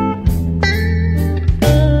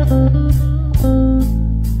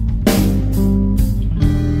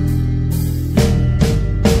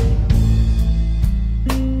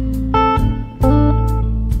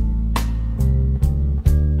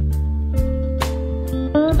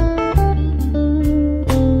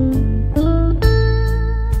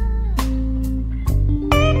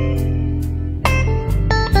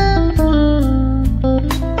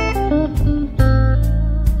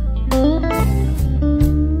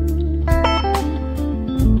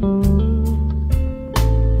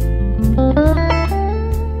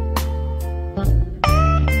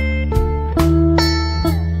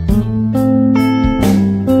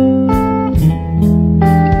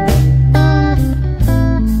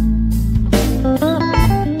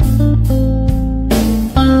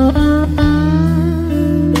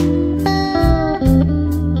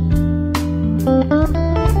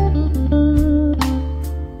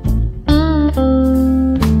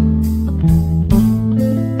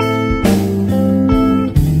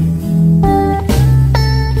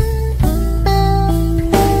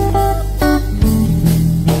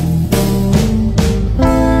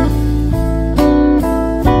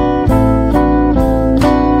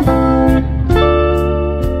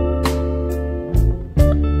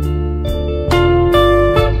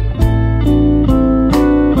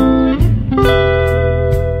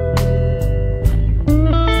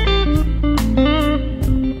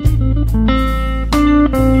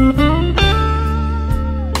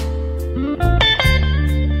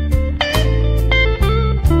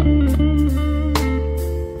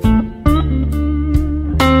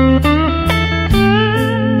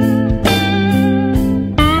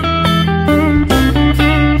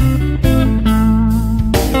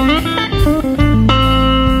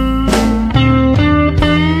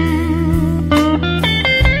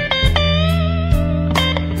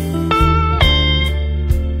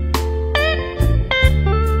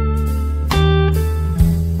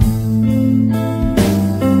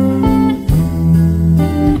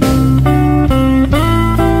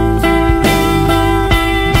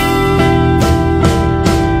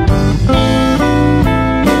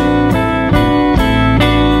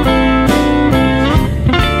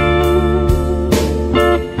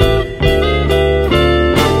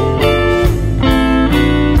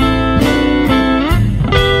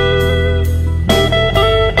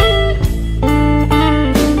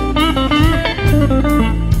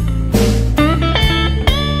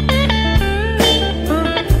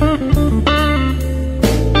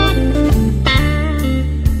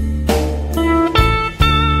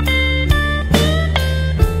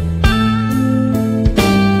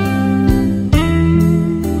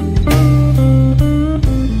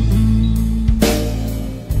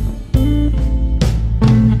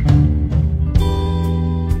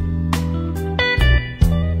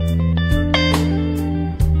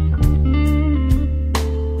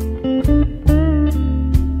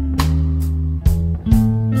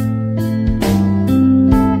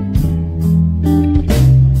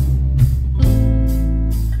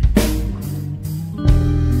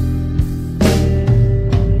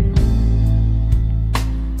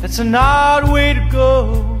 That's an odd way to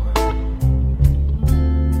go.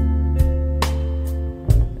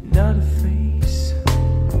 Another face,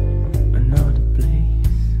 another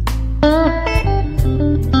place.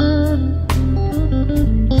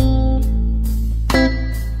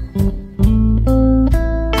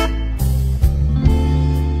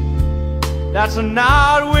 That's an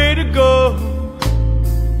odd way to go.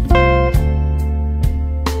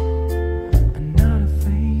 Another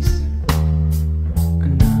face,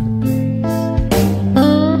 another place.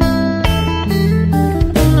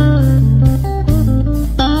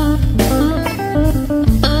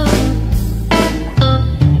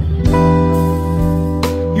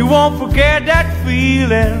 You won't forget that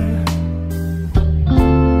feeling.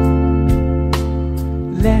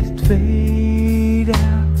 Let it fade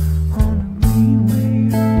out on a green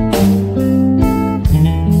wave.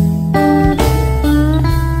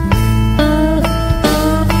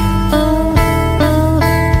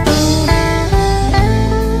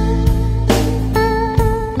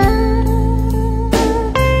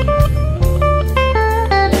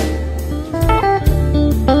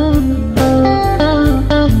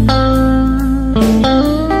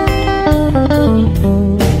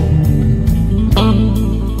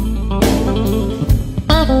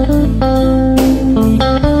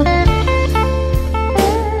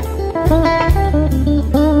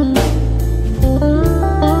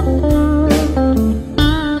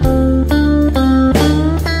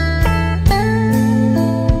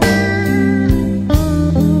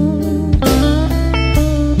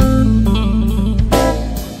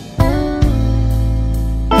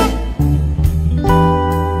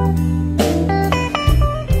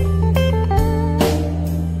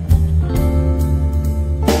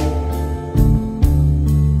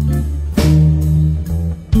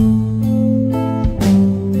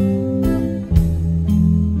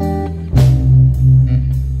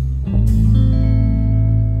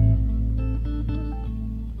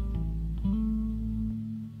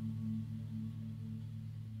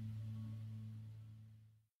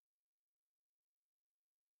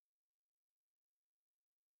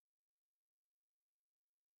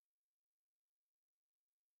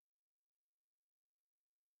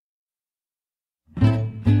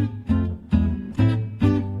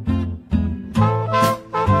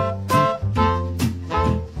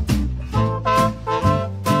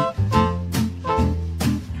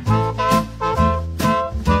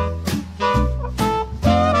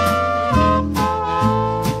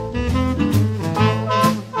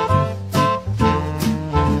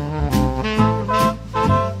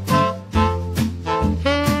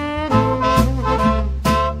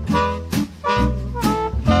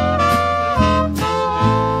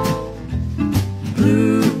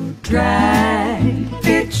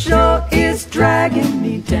 Dragging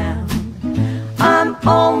me down, I'm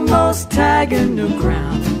almost tagging the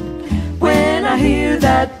ground when I hear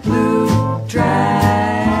that blue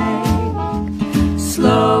drag,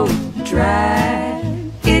 slow drag.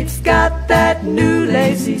 It's got that new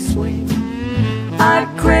lazy swing. I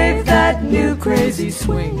crave that new crazy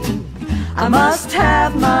swing. I must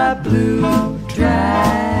have my blue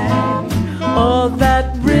drag. Oh,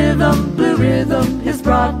 that rhythm, blue rhythm, has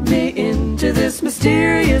brought me into this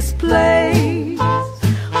mysterious place.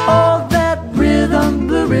 Oh, that rhythm,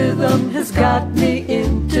 blue rhythm, has got me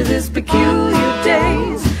into this peculiar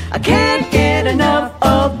daze. I can't get enough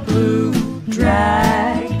of blue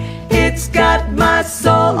drag. It's got my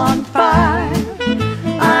soul on fire.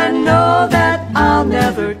 I know that I'll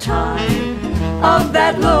never tire of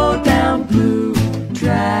that low down blue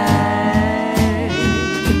drag.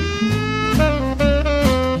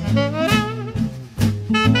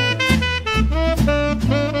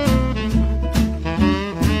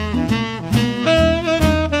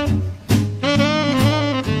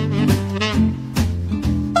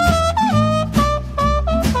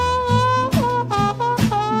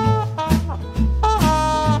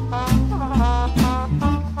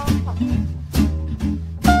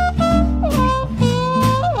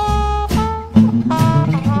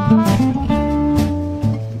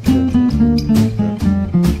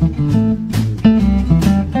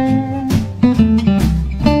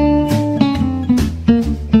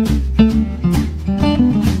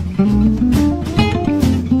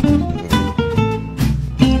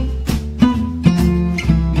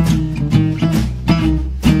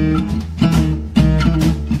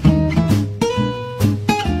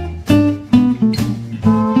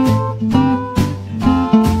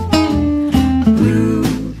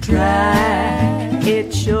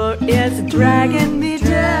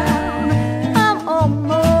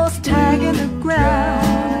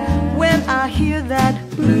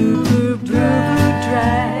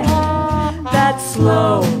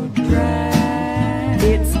 slow drag.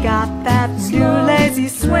 It's got that new lazy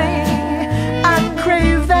swing. I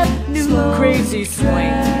crave that new crazy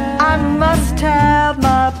swing. I must have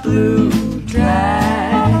my blue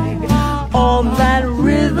drag. All that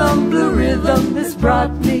rhythm, blue rhythm, has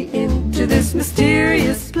brought me into this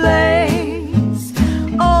mysterious place.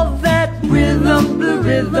 All that rhythm, blue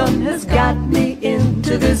rhythm, has got me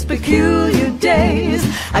into this peculiar daze.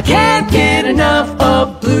 I can't get enough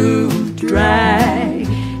of blue drag.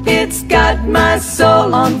 It's got my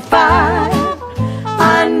soul on fire.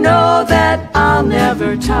 I know that I'll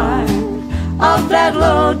never tire of that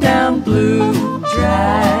low down blue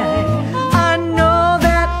drag. I know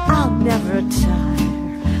that I'll never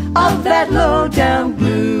tire of that low down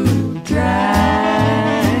blue drag.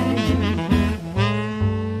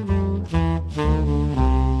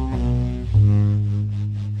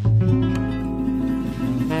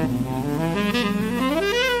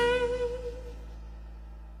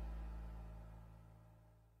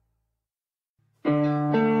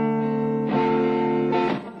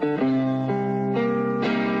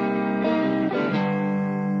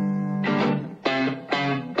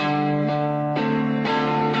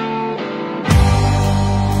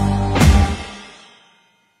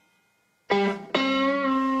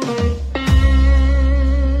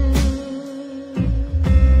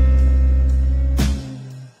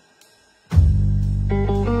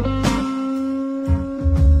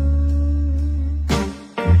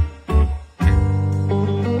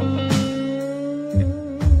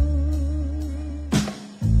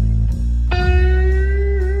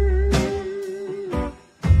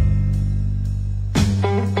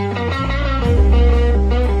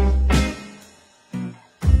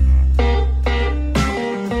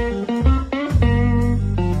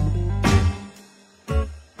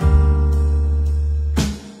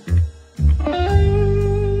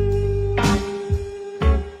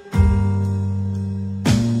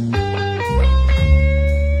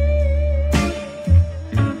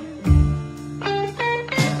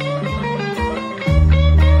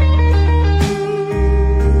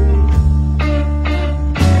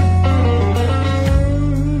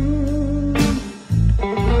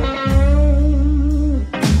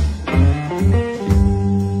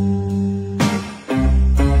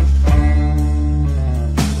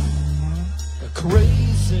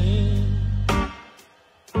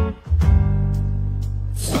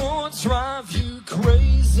 Drive you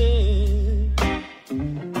crazy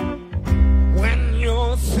when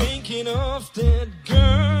you're thinking of